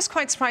 what I was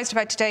quite surprised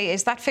about today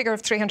is that figure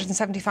of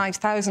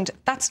 375,000.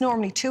 That's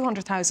normally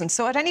 200,000.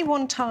 So at any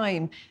one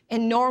time,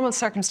 in normal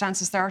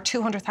circumstances, there are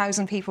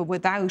 200,000 people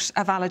without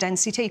a valid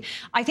NCT.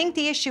 I think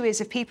the issue is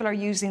if people are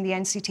using the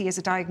NCT as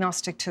a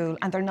diagnostic tool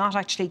and they're not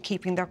actually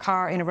keeping their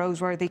car in a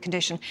roadworthy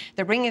condition,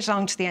 they're bringing it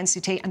along to the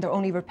NCT and they're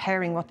only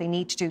repairing what they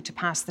need to do to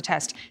pass the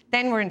test.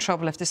 Then we're in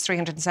trouble if there's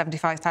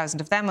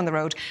 375,000 of them on the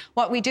road.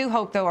 What we do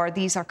hope, though, are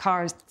these are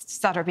cars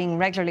that are being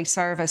regularly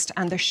serviced,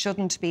 and there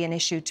shouldn't be an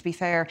issue, to be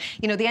fair.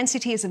 You know, the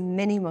NCT is a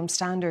minimum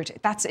standard.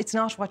 It's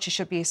not what you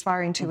should be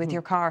aspiring to with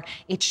your car.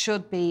 It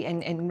should be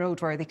in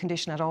roadworthy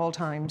condition at all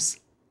times.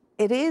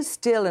 It is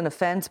still an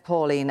offence,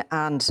 Pauline,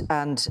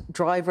 and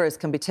drivers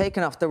can be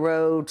taken off the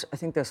road. I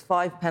think there's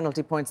 5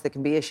 penalty points they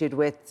can be issued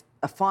with,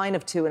 a fine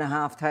of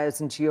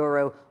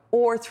 €2,500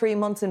 or 3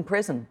 months in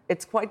prison.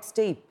 It's quite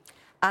steep.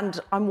 And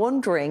I'm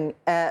wondering,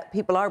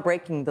 people are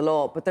breaking the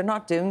law, but they're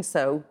not doing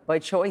so by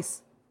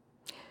choice.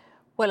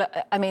 Well,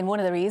 I mean, one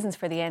of the reasons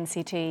for the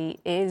NCT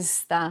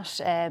is that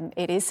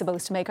it is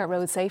supposed to make our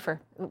roads safer,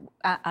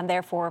 and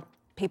therefore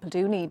people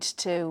do need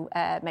to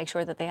make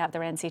sure that they have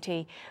their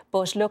NCT.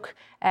 But look,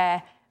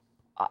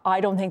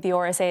 I don't think the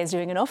RSA is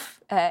doing enough,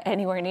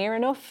 anywhere near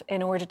enough,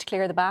 in order to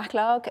clear the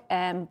backlog.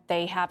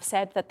 They have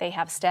said that they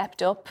have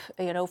stepped up,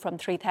 from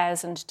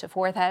 3,000 to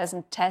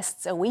 4,000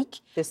 tests a week.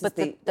 This is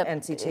the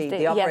NCT,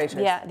 the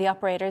operators. Yeah, the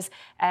operators.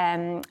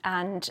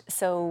 And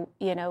so,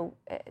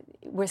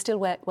 we're still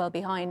well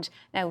behind.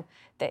 Now,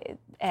 the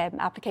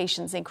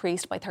applications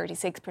increased by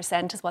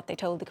 36% is what they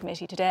told the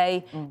committee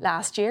today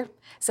last year.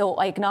 So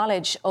I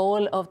acknowledge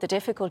all of the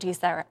difficulties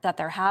that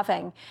they're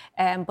having,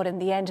 but in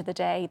the end of the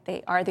day,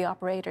 they are the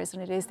operators,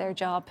 and it is their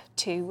job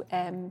to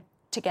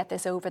get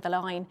this over the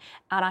line.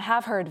 And I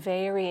have heard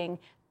varying.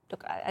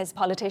 Look, as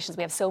politicians,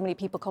 we have so many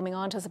people coming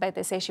on to us about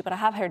this issue, but I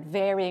have heard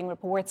varying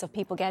reports of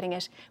people getting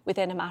it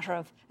within a matter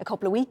of a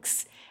couple of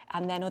weeks,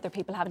 and then other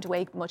people having to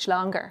wait much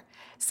longer.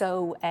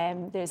 So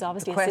there's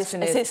obviously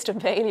a system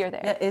failure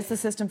there. Yeah, is the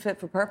system fit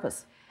for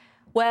purpose?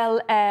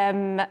 Well,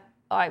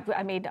 I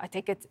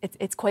think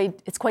it's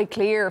quite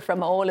clear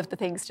from all of the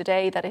things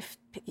today that if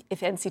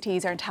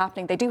NCTs aren't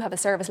happening, they do have a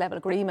service level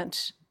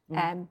agreement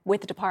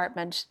with the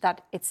department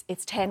that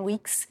it's 10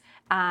 weeks.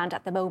 And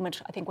at the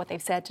moment, I think what they've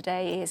said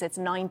today is it's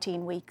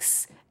 19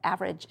 weeks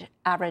average,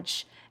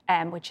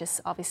 which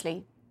is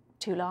obviously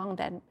too long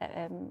then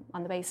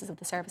on the basis of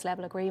the service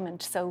level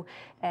agreement. So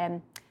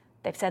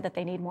they've said that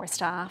they need more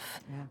staff.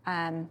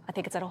 Yeah. I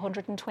think it's at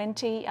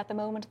 120 at the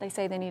moment. They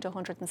say they need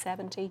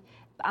 170.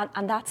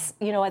 And that's,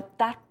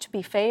 that, to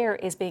be fair,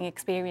 is being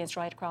experienced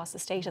right across the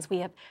state as we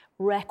have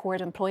record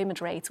employment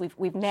rates.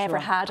 We've never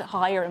had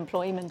higher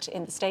employment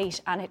in the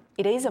state, and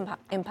it is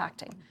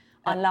impacting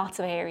on lots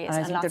of areas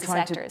and lots of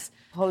sectors. They're trying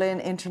to pull in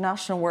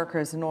international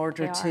workers in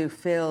order to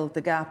fill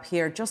the gap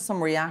here. Just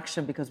some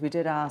reaction, because we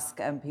did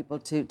ask people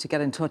to get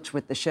in touch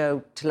with the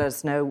show to let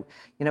us know,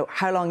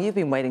 how long you've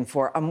been waiting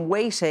for. I'm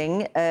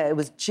waiting. It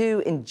was due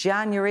in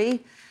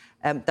January.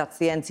 That's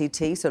the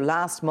NCT, so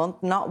last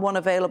month. Not one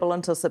available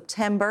until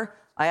September.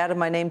 I added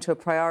my name to a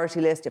priority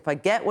list. If I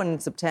get one in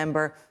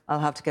September, I'll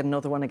have to get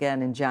another one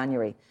again in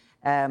January.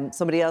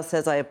 Somebody else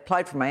says, I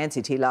applied for my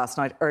NCT last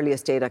night.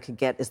 Earliest date I could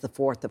get is the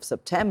 4th of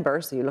September.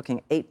 So you're looking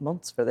at 8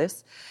 months for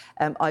this.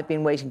 I've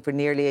been waiting for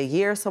nearly a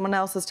year, someone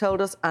else has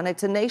told us. And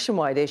it's a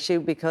nationwide issue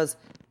because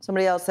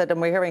somebody else said, and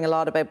we're hearing a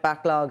lot about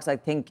backlogs, I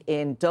think,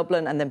 in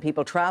Dublin, and then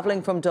people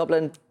travelling from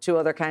Dublin to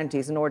other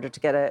counties in order to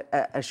get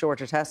a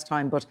shorter test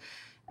time. But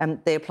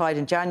they applied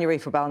in January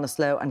for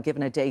Ballinasloe and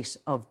given a date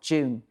of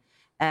June.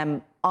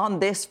 On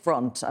this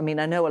front, I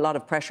know a lot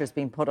of pressure is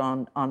being put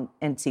on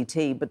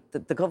NCT,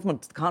 but the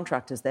government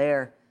contract is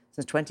there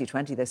since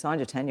 2020. They signed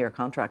a 10-year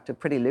contract, a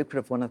pretty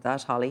lucrative one at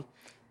that, Holly.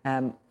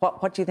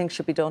 What do you think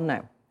should be done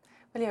now?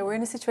 Well, yeah, we're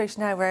in a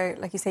situation now where,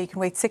 like you say, you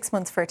can wait 6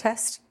 months for a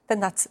test, then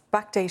that's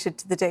backdated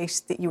to the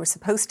date that you were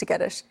supposed to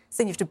get it. So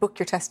then you have to book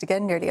your test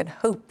again nearly and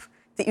hope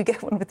that you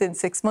get one within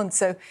 6 months.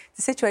 So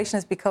the situation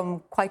has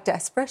become quite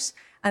desperate,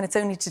 and it's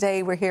only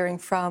today we're hearing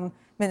from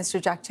Minister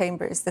Jack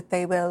Chambers that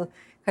they will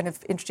kind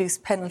of introduce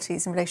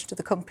penalties in relation to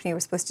the company who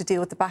were supposed to deal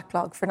with the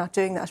backlog for not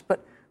doing that.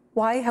 But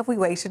why have we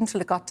waited until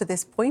it got to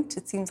this point?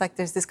 It seems like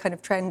there's this kind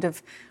of trend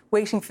of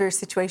waiting for a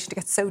situation to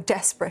get so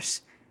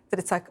desperate that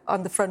it's like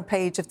on the front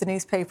page of the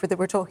newspaper that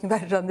we're talking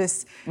about it on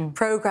this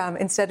programme,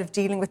 instead of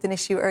dealing with an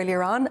issue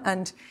earlier on.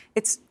 And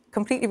it's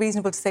completely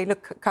reasonable to say,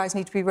 look, cars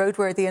need to be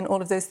roadworthy and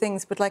all of those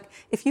things. But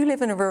if you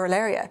live in a rural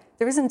area,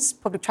 there isn't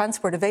public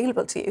transport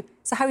available to you.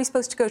 So how are you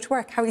supposed to go to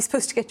work? How are you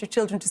supposed to get your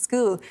children to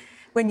school?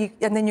 And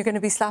then you're going to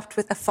be slapped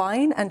with a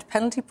fine and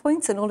penalty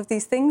points and all of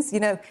these things.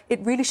 It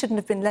really shouldn't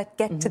have been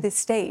get to this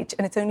stage.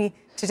 And it's only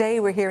today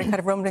we're hearing kind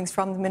of rumblings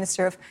from the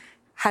Minister of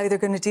how they're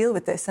going to deal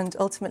with this. And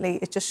ultimately,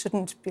 it just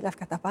shouldn't be left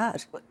that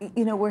bad.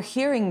 We're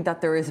hearing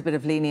that there is a bit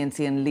of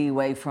leniency and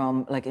leeway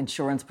from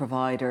insurance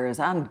providers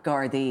and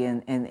Gardaí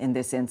in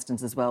this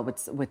instance as well,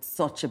 with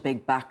such a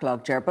big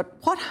backlog, Ger. But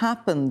what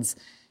happens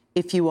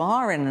if you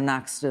are in an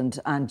accident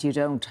and you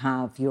don't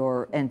have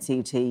your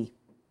NCT?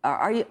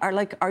 Are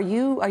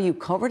you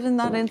covered in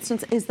that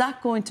instance? Is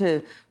that going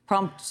to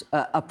prompt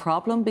a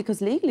problem? Because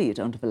legally you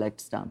don't have a leg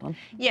to stand on.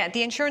 Yeah,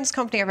 the insurance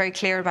company are very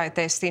clear about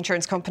this. The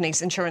insurance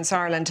companies, Insurance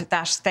Ireland,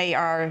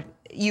 that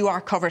you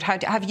are covered.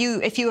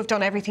 If you have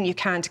done everything you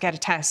can to get a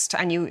test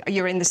and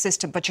you're in the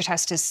system, but your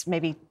test is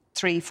maybe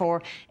 3,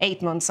 4,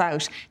 8 months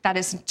out, that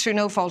is through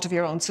no fault of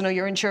your own. So no,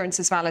 your insurance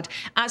is valid.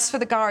 As for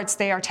the guards,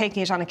 they are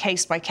taking it on a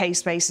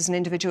case-by-case basis, an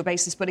individual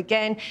basis. But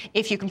again,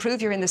 if you can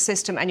prove you're in the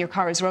system and your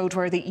car is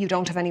roadworthy, you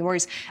don't have any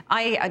worries.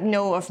 I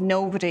know of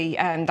nobody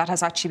that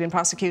has actually been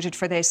prosecuted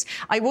for this.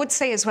 I would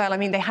say as well,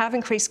 they have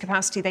increased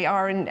capacity.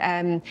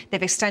 They've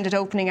extended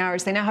opening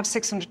hours. They now have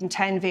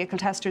 610 vehicle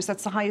testers.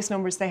 That's the highest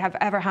numbers they have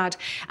ever had.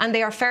 And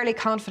they are fairly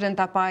confident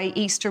that by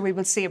Easter we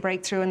will see a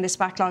breakthrough in this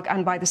backlog,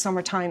 and by the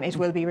summertime it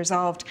will be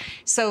resolved.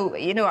 So,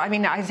 you know, I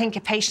mean, I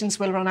think patience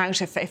will run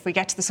out if we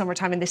get to the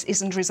summertime and this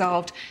isn't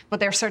resolved. But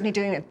they're certainly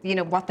doing, you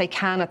know, what they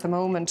can at the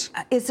moment.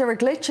 Is there a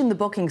glitch in the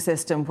booking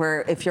system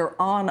where if you're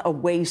on a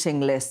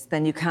waiting list,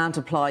 then you can't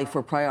apply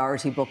for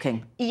priority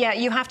booking? Yeah,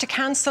 you have to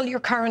cancel your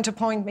current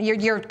appointment,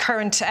 your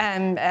current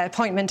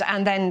appointment,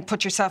 and then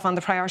put yourself on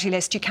the priority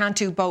list. You can't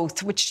do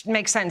both, which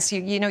makes sense.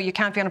 You know, you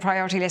can't be on a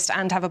priority list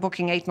and have a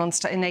booking in 8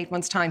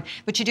 months' time.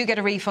 But you do get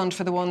a refund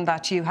for the one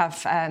that you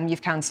have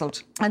you've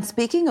cancelled. And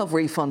speaking of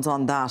refunds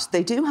on that,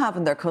 they do have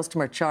in their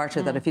customer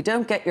charter that if you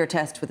don't get your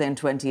test within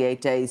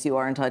 28 days, you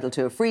are entitled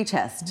to a free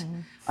test.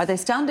 Are they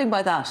standing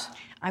by that?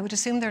 I would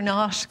assume they're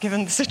not,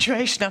 given the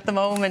situation at the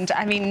moment.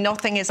 I mean,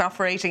 nothing is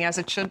operating as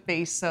it should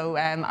be, so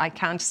I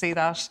can't see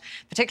that.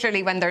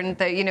 Particularly when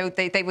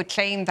they would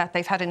claim that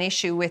they've had an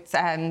issue with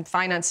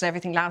finance and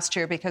everything last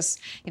year because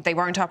they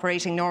weren't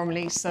operating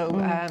normally. So,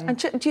 and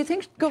do you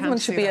think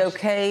government should be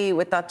okay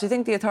with that? Do you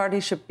think the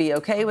authorities should be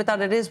okay with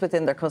that? It is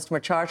within their customer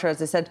charter,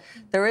 as I said.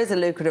 There is a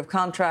lucrative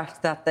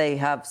contract that they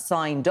have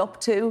signed up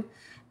to.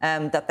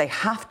 That they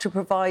have to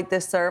provide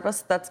this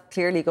service that's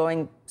clearly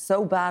going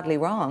so badly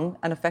wrong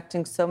and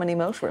affecting so many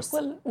motorists.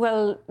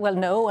 Well,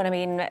 no. And I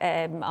mean,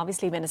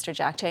 obviously, Minister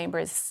Jack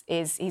Chambers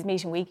he's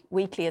meeting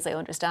weekly, as I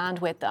understand,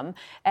 with them.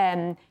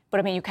 But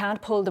I mean, you can't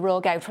pull the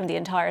rug out from the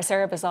entire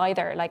service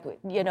either. Like,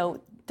 you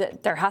know,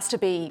 there has to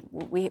be.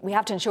 We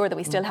have to ensure that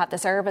we still have the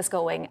service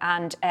going,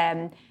 and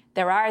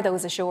there are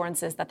those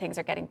assurances that things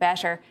are getting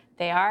better.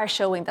 They are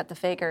showing that the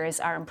figures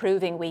are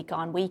improving week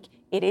on week.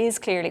 It is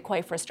clearly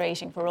quite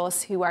frustrating for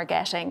us who are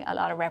getting a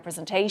lot of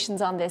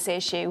representations on this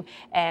issue.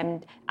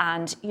 And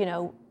you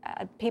know,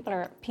 people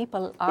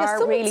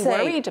are really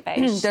worried about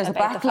there's a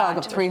backlog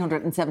of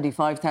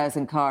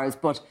 375,000 cars,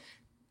 but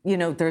you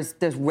know,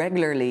 there's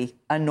regularly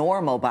a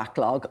normal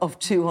backlog of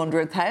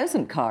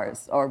 200,000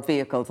 cars or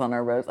vehicles on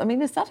our roads. I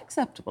mean, is that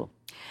acceptable?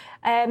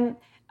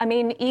 I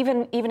mean,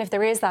 even if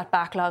there is that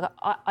backlog,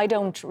 I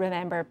don't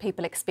remember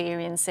people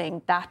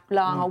experiencing that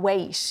long a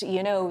wait.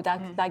 You know,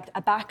 that like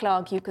a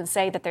backlog, you can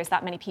say that there's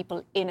that many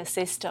people in a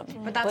system.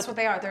 But that's what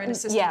they are. They're in a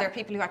system. Yeah. They're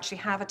people who actually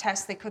have a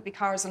test. They could be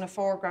cars on a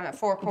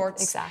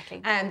forecourts.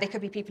 Exactly. And they could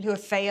be people who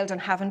have failed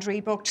and haven't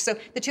rebooked. So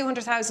the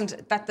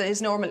 200,000 that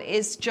is normal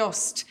is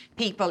just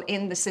people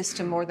in the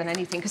system more than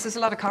anything, because there's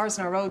a lot of cars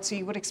on our road, so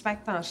you would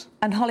expect that.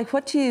 And Holly,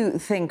 what do you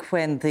think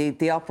when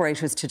the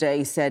operators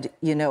today said,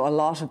 you know, a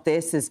lot of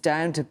this is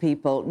down to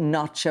people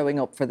not showing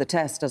up for the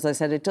test? As I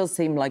said, it does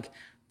seem like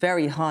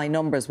very high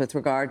numbers with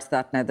regard to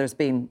that. Now, there's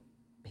been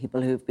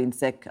people who've been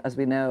sick, as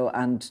we know,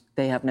 and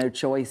they have no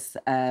choice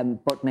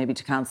but maybe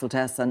to cancel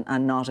tests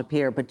and not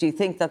appear. But do you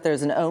think that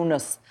there's an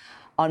onus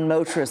on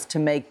motorists to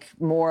make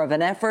more of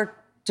an effort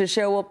to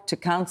show up, to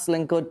cancel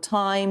in good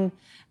time?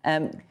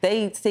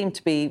 They seem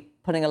to be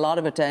putting a lot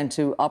of it down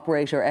to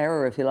operator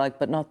error, if you like,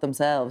 but not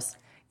themselves.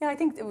 Yeah, I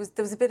think there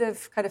was a bit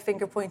of kind of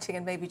finger pointing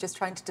and maybe just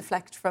trying to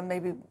deflect from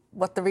maybe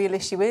what the real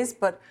issue is.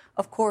 But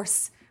of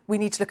course, we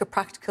need to look at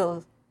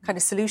practical kind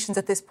of solutions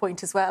at this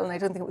point as well. And I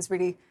don't think it was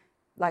really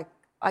like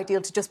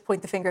ideal to just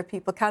point the finger at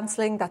people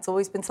cancelling. That's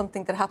always been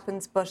something that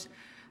happens. But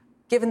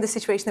given the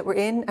situation that we're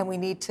in and we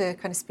need to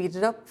kind of speed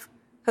it up,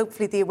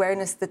 hopefully the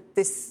awareness that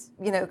this,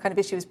 you know, kind of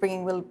issue is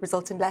bringing will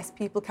result in less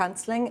people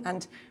cancelling,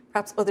 and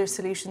perhaps other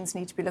solutions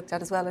need to be looked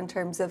at as well in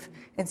terms of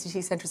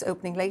NCT centres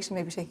opening late and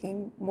maybe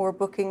taking more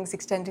bookings,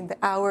 extending the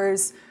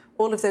hours,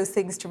 all of those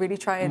things to really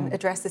try and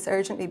address this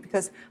urgently.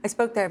 Because I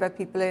spoke there about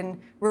people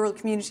in rural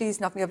communities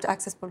not being able to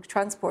access public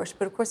transport,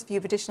 but of course if you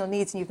have additional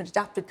needs and you have an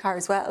adapted car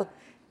as well,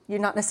 you're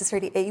not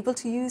necessarily able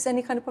to use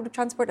any kind of public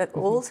transport at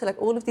all. So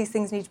like all of these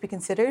things need to be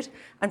considered,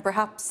 and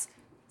perhaps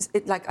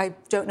I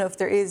don't know if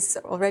there is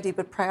already,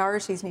 but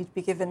priorities need to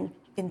be given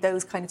in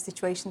those kind of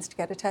situations to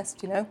get a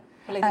test, you know?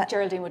 Well, I think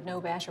Geraldine would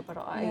know better, but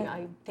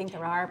I think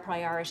there are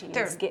priorities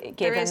given.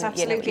 There is,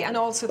 absolutely. You know, and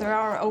also there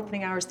are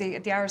opening hours.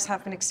 The hours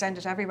have been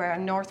extended everywhere,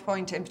 and North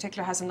Point in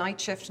particular has a night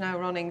shift now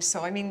running.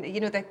 So, I mean, you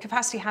know, the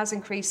capacity has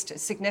increased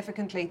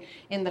significantly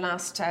in the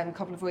last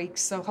couple of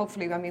weeks. So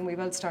hopefully, I mean, we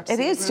will start to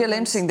see It is still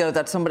interesting, though,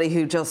 that somebody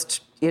who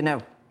just, you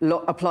know,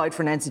 applied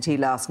for an NCT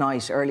last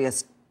night,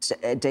 earliest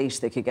date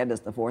they could get is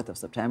the 4th of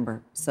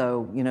September.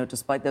 So, you know,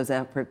 despite those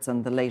efforts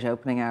and the late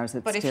opening hours,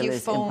 it still is impacting on people. But if you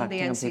phone the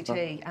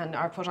NCT and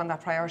are put on that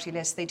priority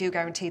list, they do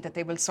guarantee that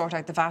they will sort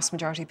out the vast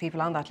majority of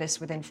people on that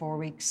list within 4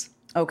 weeks.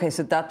 OK,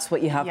 so that's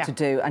what you have to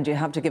do. And you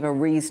have to give a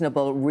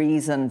reasonable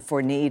reason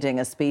for needing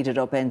a speeded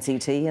up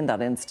NCT in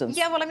that instance.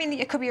 Yeah, well, I mean,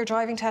 it could be your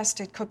driving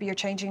test, it could be your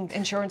changing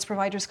insurance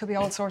providers, could be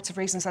all sorts of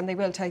reasons, and they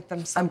will take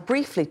them. So. And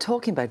briefly,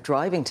 talking about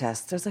driving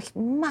tests, there's a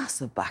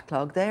massive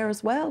backlog there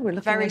as well. We're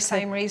looking very at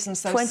same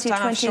reasons, those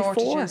staff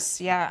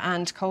shortages,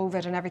 and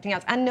COVID and everything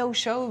else, and no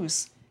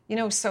shows. You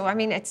know, so, I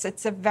mean, it's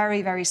a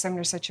very, very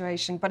similar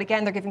situation. But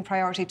again, they're giving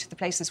priority to the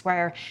places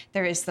where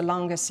there is the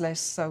longest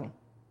list, so...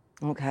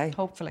 OK.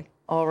 Hopefully.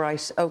 All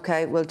right,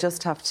 OK, we'll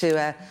just have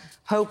to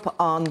hope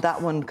on that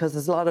one, because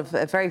there's a lot of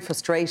very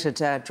frustrated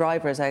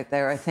drivers out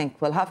there, I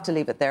think. We'll have to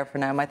leave it there for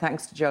now. My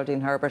thanks to Geraldine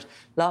Herbert.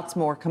 Lots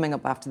more coming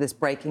up after this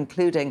break,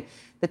 including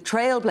the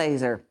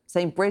trailblazer,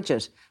 St.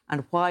 Bridget,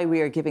 and why we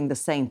are giving the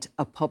saint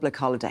a public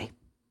holiday.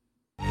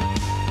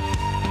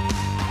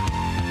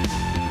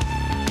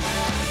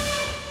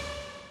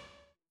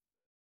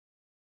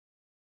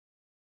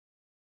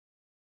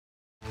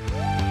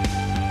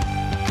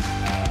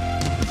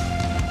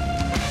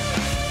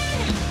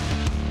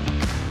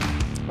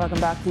 Welcome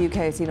back. The UK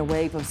has seen a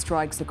wave of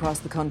strikes across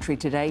the country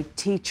today.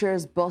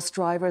 Teachers, bus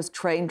drivers,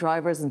 train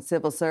drivers and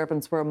civil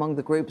servants were among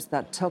the groups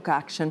that took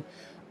action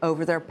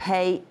over their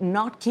pay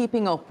not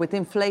keeping up with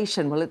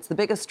inflation. Well, it's the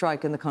biggest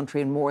strike in the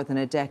country in more than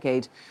a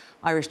decade.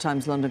 Irish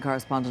Times London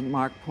correspondent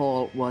Mark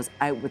Paul was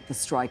out with the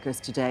strikers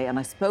today, and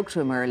I spoke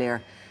to him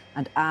earlier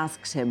and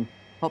asked him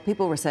what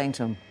people were saying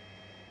to him.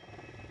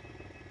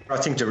 I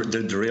think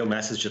the real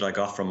message that I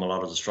got from a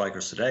lot of the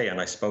strikers today,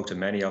 and I spoke to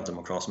many of them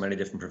across many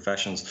different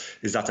professions,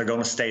 is that they're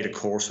going to stay the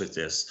course with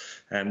this.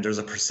 There's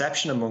a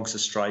perception amongst the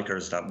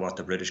strikers that what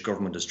the British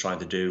government is trying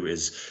to do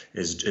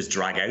is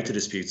drag out the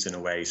disputes in a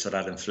way so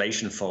that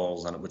inflation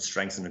falls, and it would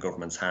strengthen the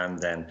government's hand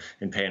then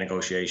in pay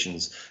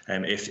negotiations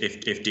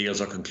if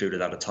deals are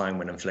concluded at a time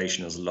when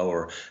inflation is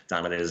lower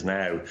than it is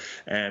now.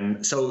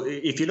 So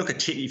if you look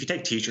at if you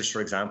take teachers,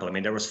 for example, I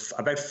mean, there was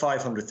about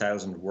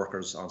 500,000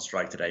 workers on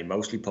strike today,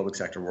 mostly public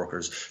sector workers.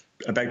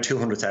 About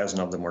 200,000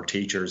 of them were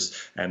teachers,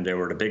 and they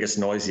were the biggest,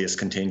 noisiest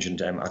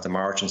contingent at the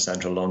march in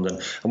central London.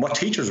 And what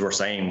teachers were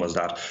saying was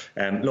that,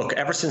 look,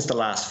 ever since the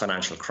last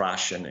financial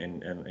crash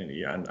and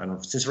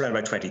since around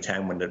about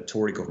 2010 when the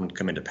Tory government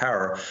came into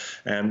power,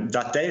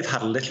 that they've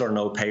had little or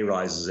no pay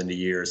rises in the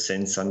years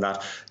since, and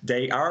that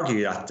they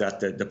argue that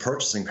the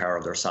purchasing power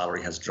of their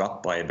salary has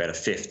dropped by about a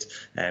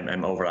fifth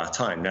over that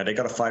time. Now, they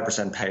got a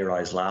 5% pay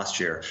rise last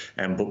year,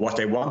 but what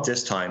they want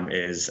this time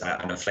is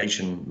an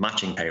inflation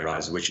matching pay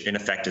rise, which in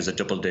effect is a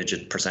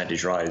double-digit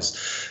percentage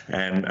rise.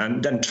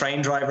 And then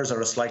train drivers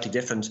are a slightly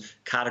different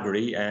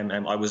category.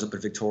 I was up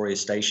at Victoria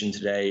Station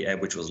today,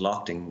 which was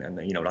locked in,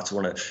 and you know that's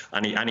one of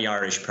any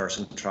Irish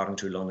person travelling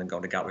through London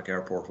going to Gatwick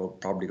Airport will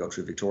probably go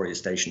through Victoria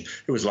Station.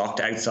 It was locked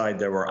outside.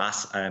 There were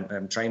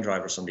train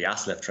drivers from the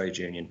ASLEF trade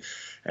union,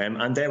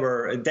 and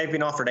they've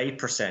been offered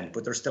 8%,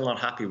 but they're still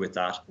not happy with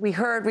that. We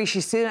heard Rishi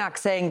Sunak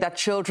saying that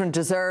children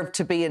deserve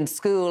to be in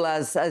school,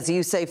 as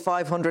you say,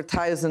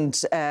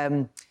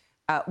 500,000.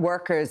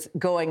 Workers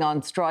going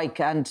on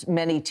strike and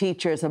many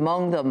teachers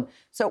among them.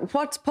 So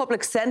what's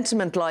public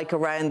sentiment like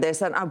around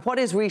this, and what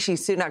is Rishi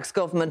Sunak's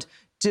government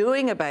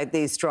doing about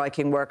these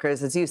striking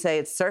workers? As you say,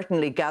 it's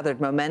certainly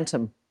gathered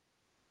momentum.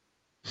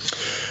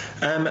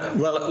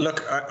 Well,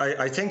 look,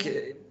 I think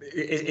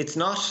it's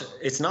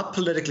not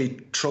politically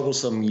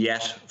troublesome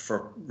yet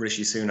for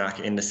Rishi Sunak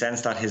in the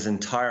sense that his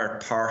entire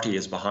party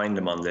is behind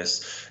him on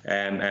this,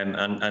 and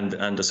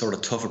the sort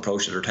of tough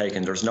approach that they're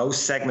taking. There's no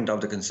segment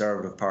of the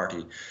Conservative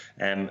Party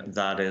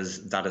that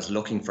is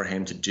looking for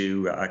him to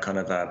do a kind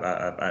of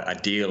a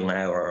deal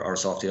now or a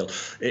soft deal.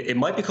 It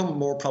might become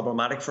more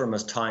problematic for him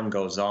as time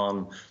goes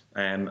on,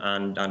 and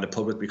the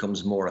public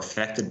becomes more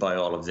affected by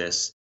all of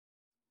this.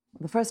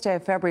 The first day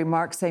of February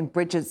marks St.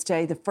 Bridget's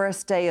Day, the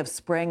first day of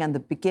spring and the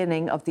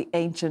beginning of the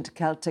ancient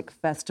Celtic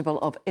festival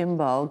of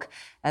Imbolc.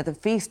 The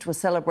feast was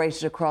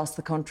celebrated across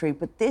the country,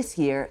 but this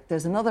year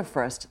there's another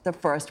first, the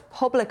first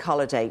public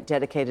holiday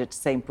dedicated to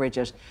St.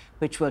 Bridget,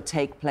 which will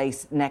take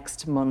place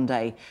next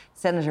Monday.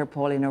 Senator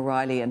Pauline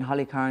O'Reilly and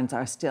Holly Carnes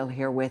are still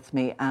here with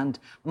me, and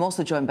I'm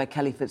also joined by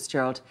Kelly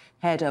Fitzgerald,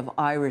 Head of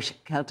Irish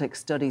Celtic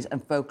Studies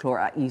and Folklore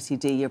at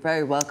UCD. You're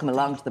very welcome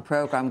along to the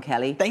programme,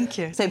 Kelly. Thank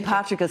you. St.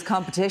 Patrick's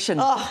competition.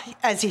 Oh,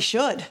 as he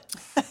should.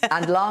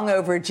 And long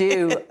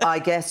overdue, I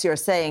guess you're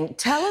saying.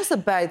 Tell us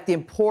about the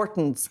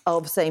importance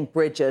of St.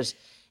 Bridget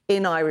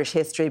in Irish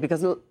history,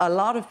 because a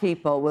lot of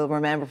people will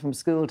remember from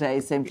school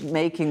days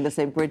making the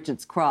St.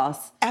 Bridget's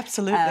cross.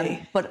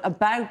 Absolutely. But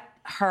about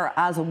her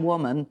as a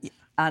woman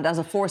and as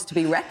a force to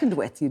be reckoned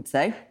with, you'd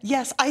say.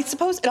 Yes, I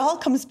suppose it all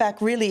comes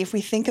back, really, if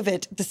we think of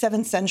it, the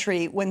 7th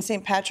century, when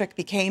St. Patrick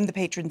became the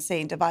patron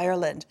saint of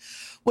Ireland.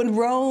 When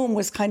Rome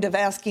was kind of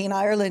asking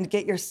Ireland,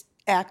 get your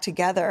act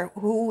together,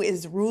 who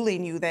is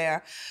ruling you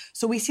there?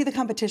 So we see the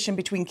competition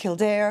between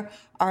Kildare,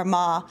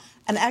 Armagh,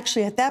 and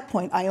actually at that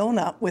point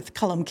Iona with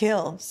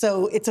Columkill.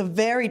 So it's a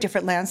very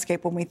different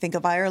landscape when we think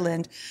of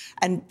Ireland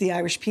and the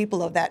Irish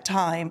people of that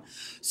time.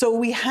 So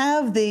we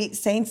have the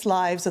saints'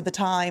 lives of the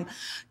time.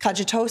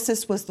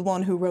 Cogitosus was the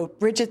one who wrote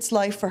Bridget's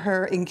life for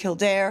her in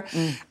Kildare,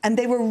 and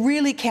they were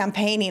really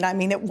campaigning. I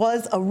mean, it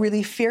was a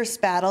really fierce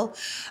battle.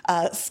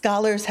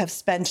 Scholars have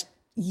spent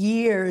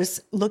years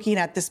looking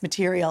at this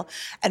material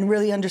and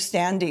really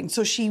understanding.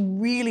 So she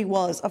really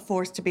was a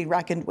force to be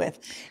reckoned with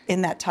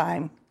in that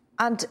time.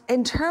 And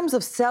in terms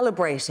of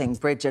celebrating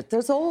Bridget,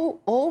 there's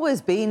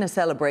always been a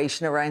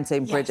celebration around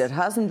St. Bridget,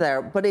 hasn't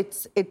there? But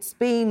it's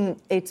been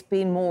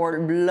more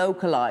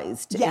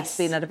localised. Yes. It's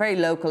been at a very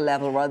local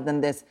level rather than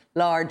this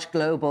large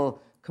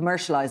global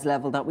commercialised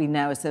level that we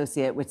now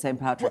associate with St.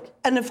 Patrick.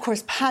 And of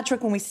course,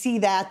 Patrick, when we see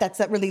that's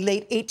that really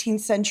late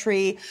 18th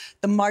century,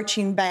 the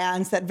marching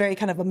bands, that very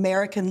kind of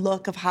American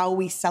look of how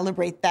we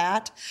celebrate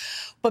that.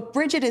 But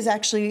Bridget is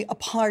actually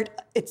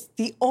it's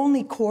the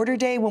only quarter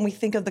day when we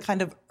think of the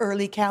kind of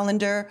early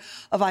calendar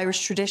of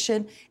Irish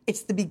tradition.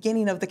 It's the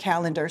beginning of the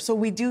calendar. So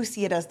we do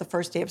see it as the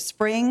first day of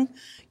spring.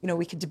 You know,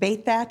 we could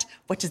debate that.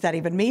 What does that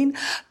even mean?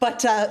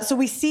 But so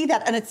we see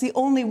that, and it's the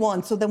only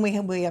one. So then we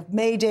have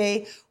May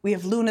Day, we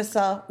have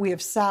Lunasa, we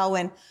have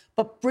Samhain.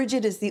 But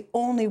Bridget is the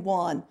only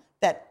one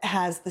that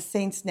has the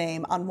saint's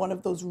name on one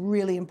of those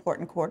really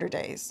important quarter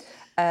days.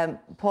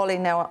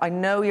 Pauline, now I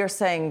know you're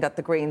saying that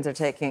the Greens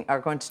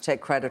are going to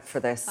take credit for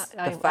this.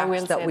 The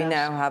fact that we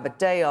now have a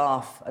day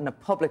off and a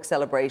public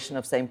celebration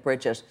of St.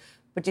 Bridget.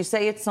 But you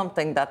say it's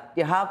something that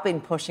you have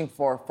been pushing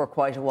for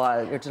quite a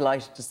while. You're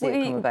delighted to see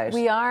it come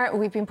about.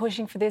 We've been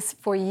pushing for this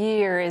for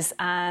years,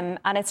 and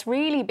it's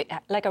really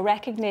like a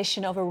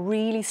recognition of a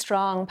really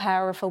strong,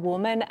 powerful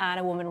woman, and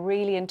a woman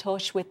really in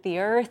touch with the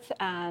earth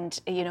and,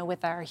 you know,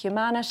 with our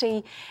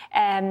humanity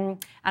and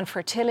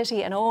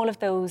fertility and all of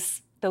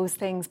those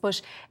things.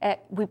 But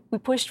we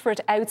pushed for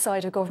it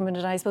outside of government,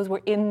 and I suppose we're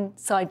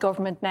inside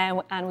government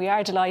now, and we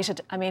are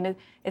delighted. I mean,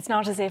 it's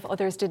not as if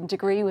others didn't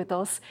agree with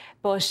us,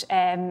 but...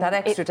 that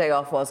extra day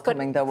off was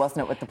coming, though,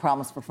 wasn't it, with the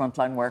promise for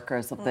frontline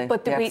workers of the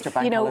extra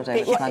bank holiday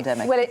with the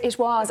pandemic? Well, it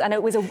was, and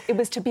it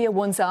was to be a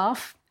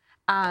once-off.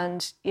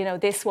 And, you know,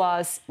 this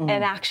was,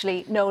 and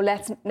actually, no,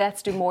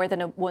 let's do more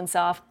than a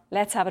once-off.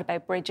 Let's have it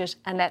about Bridget,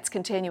 and let's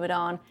continue it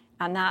on.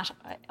 And that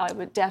I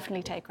would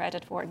definitely take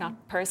credit for,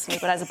 not personally,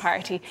 but as a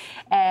party.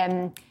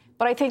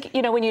 But I think,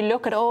 you know, when you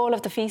look at all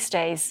of the feast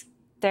days,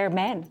 they're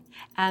men.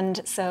 And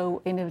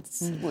so, you know,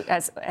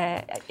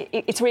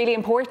 it's really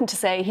important to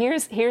say,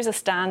 here's a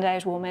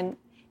standout woman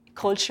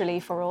culturally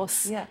for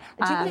us. Yeah.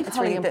 Do you believe, it's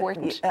Holly, really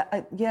important.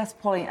 Yes,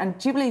 Pauline. And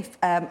do you believe,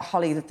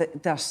 Holly,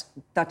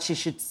 that she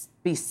should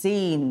be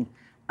seen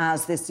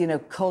as this, you know,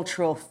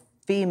 cultural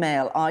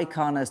female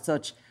icon as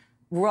such,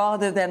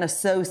 rather than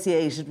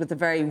associated with a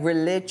very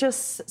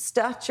religious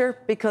stature?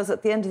 Because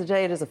at the end of the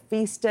day, it is a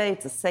feast day,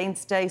 it's a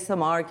saint's day.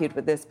 Some argued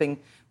with this being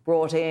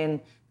brought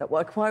in, that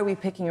why are we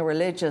picking a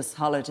religious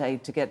holiday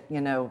to get,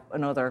 you know,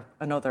 another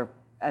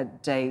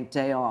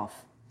day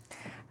off?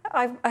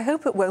 I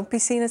hope it won't be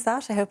seen as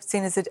that. I hope it's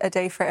seen as a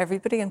day for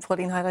everybody. And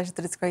Pauline highlighted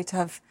that it's great to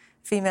have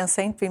a female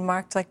saint being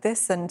marked like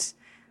this. And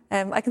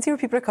I can see where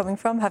people are coming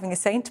from, having a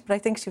saint, but I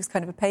think she was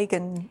kind of a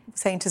pagan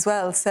saint as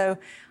well. So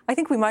I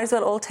think we might as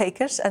well all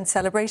take it and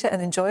celebrate it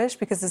and enjoy it,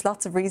 because there's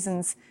lots of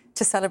reasons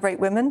to celebrate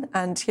women.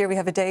 And here we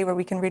have a day where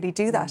we can really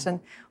do that and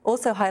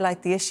also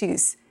highlight the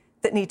issues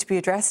that need to be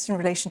addressed in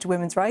relation to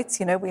women's rights.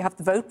 You know, we have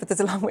the vote, but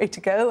there's a long way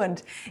to go.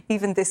 And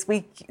even this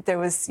week, there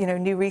was, you know,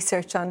 new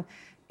research on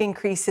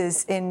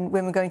increases in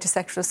women going to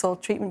sexual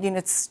assault treatment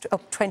units,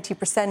 up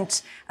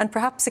 20%. And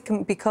perhaps it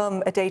can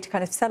become a day to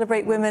kind of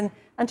celebrate women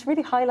and to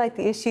really highlight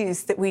the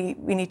issues that we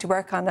need to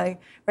work on. I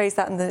raised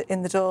that in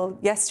the Dáil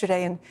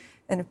yesterday and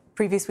in a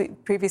previous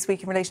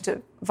week in relation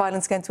to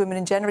violence against women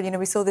in general. You know,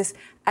 we saw this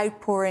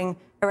outpouring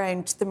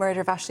around the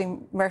murder of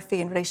Aisling Murphy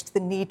in relation to the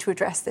need to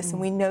address this.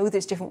 And we know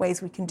there's different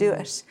ways we can do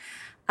it.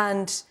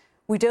 And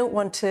we don't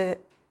want to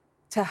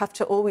have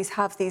to always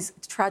have these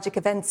tragic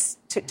events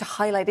to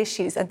highlight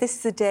issues. And this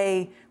is a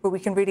day where we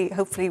can really,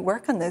 hopefully,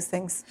 work on those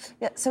things.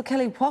 Yeah, so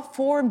Kelly, what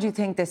form do you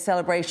think this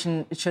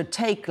celebration should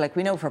take? Like,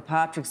 we know for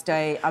Patrick's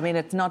Day, I mean,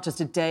 it's not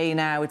just a day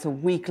now, it's a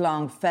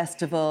week-long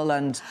festival,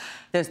 and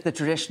there's the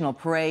traditional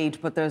parade,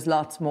 but there's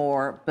lots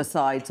more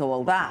besides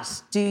all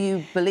that. Do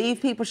you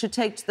believe people should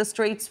take to the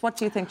streets? What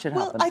do you think should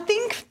happen? Well, I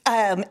think,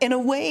 in a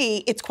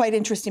way, it's quite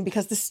interesting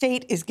because the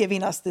state is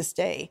giving us this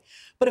day.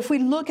 But if we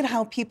look at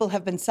how people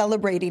have been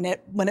celebrating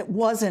it when it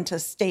wasn't a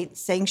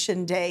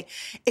state-sanctioned day,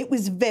 it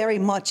was very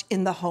much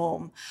in the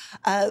home.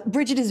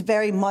 Bridget is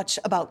very much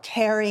about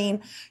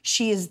caring.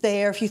 She is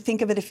there. If you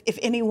think of it, if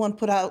anyone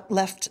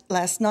left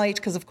last night,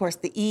 because, of course,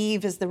 the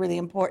eve is the really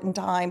important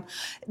time,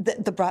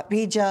 the Brat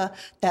Bija,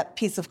 that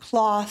piece of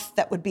cloth,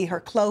 that would be her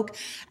cloak,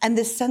 and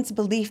this sense of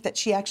belief that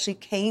she actually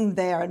came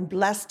there and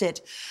blessed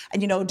it.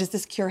 And, you know, does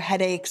this cure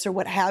headaches or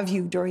what have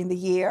you during the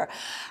year?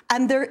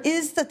 And there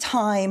is the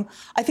time,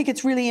 I think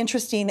it's really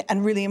interesting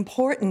and really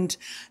important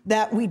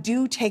that we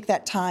do take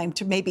that time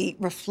to maybe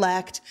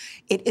reflect.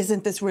 It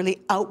isn't this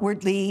really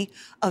outwardly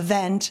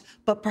event,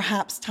 but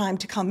perhaps time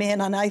to come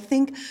in. And I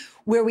think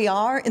where we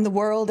are in the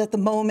world at the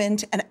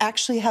moment and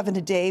actually having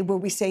a day where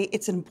we say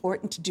it's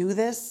important to do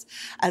this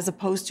as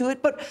opposed to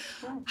it. But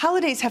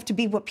holidays have to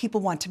be what people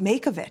want to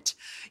make of it.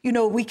 You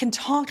know, we can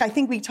talk, I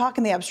think we talk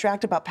in the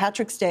abstract about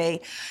Patrick's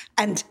Day,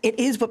 and it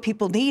is what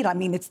people need. I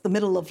mean, it's the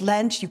middle of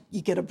Lent,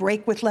 you get a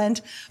break with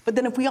Lent. But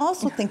then if we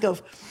also think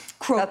of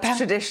That's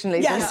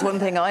traditionally that's one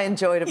thing I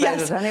enjoyed about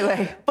it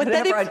anyway. But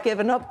whenever I'd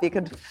given up, you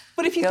could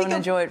go and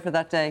enjoy it for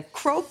that day.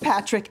 Croagh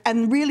Patrick,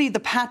 and really the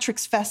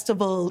Patrick's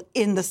Festival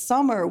in the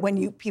summer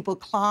when people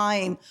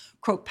climb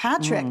Croagh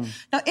Patrick.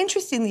 Now,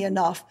 interestingly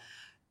enough,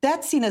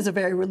 that's seen as a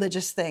very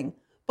religious thing.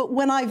 But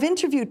when I've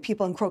interviewed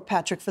people in Croagh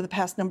Patrick for the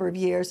past number of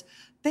years,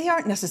 they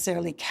aren't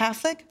necessarily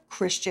Catholic,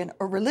 Christian,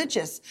 or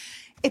religious.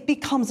 It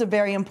becomes a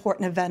very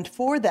important event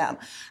for them.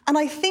 And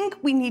I think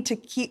we need to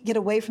get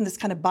away from this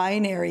kind of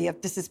binary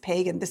of this is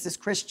pagan, this is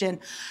Christian.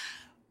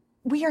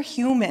 We are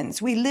humans.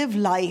 We live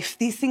life.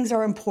 These things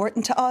are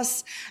important to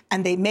us,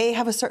 and they may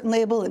have a certain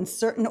label, and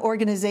certain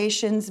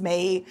organizations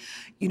may,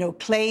 you know,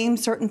 claim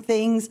certain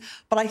things.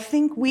 But I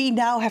think we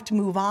now have to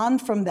move on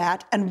from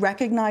that and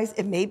recognize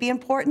it may be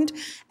important.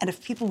 And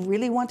if people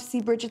really want to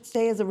see Bridget's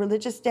Day as a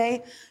religious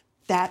day,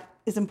 that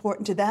is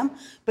important to them.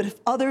 But if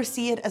others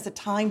see it as a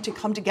time to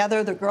come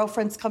together, their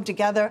girlfriends come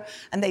together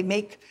and they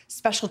make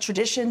special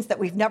traditions that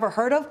we've never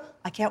heard of,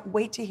 I can't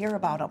wait to hear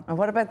about them. And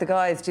what about the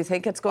guys? Do you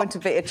think it's going to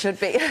be? It should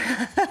be.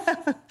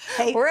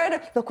 Hey,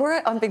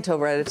 I'm being told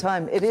we're out of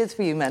time. It is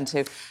for you men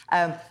too.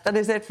 That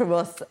is it from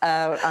us,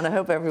 and I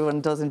hope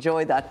everyone does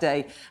enjoy that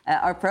day.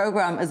 Our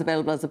programme is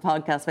available as a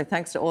podcast. My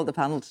thanks to all the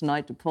panel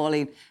tonight, to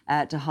Pauline,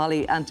 to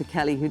Holly and to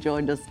Kelly who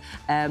joined us.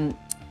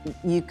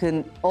 You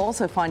can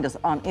also find us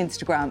on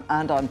Instagram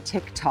and on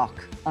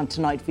TikTok on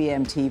Tonight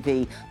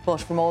VMTV. But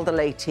from all the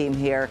late team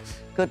here,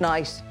 good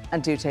night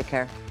and do take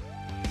care.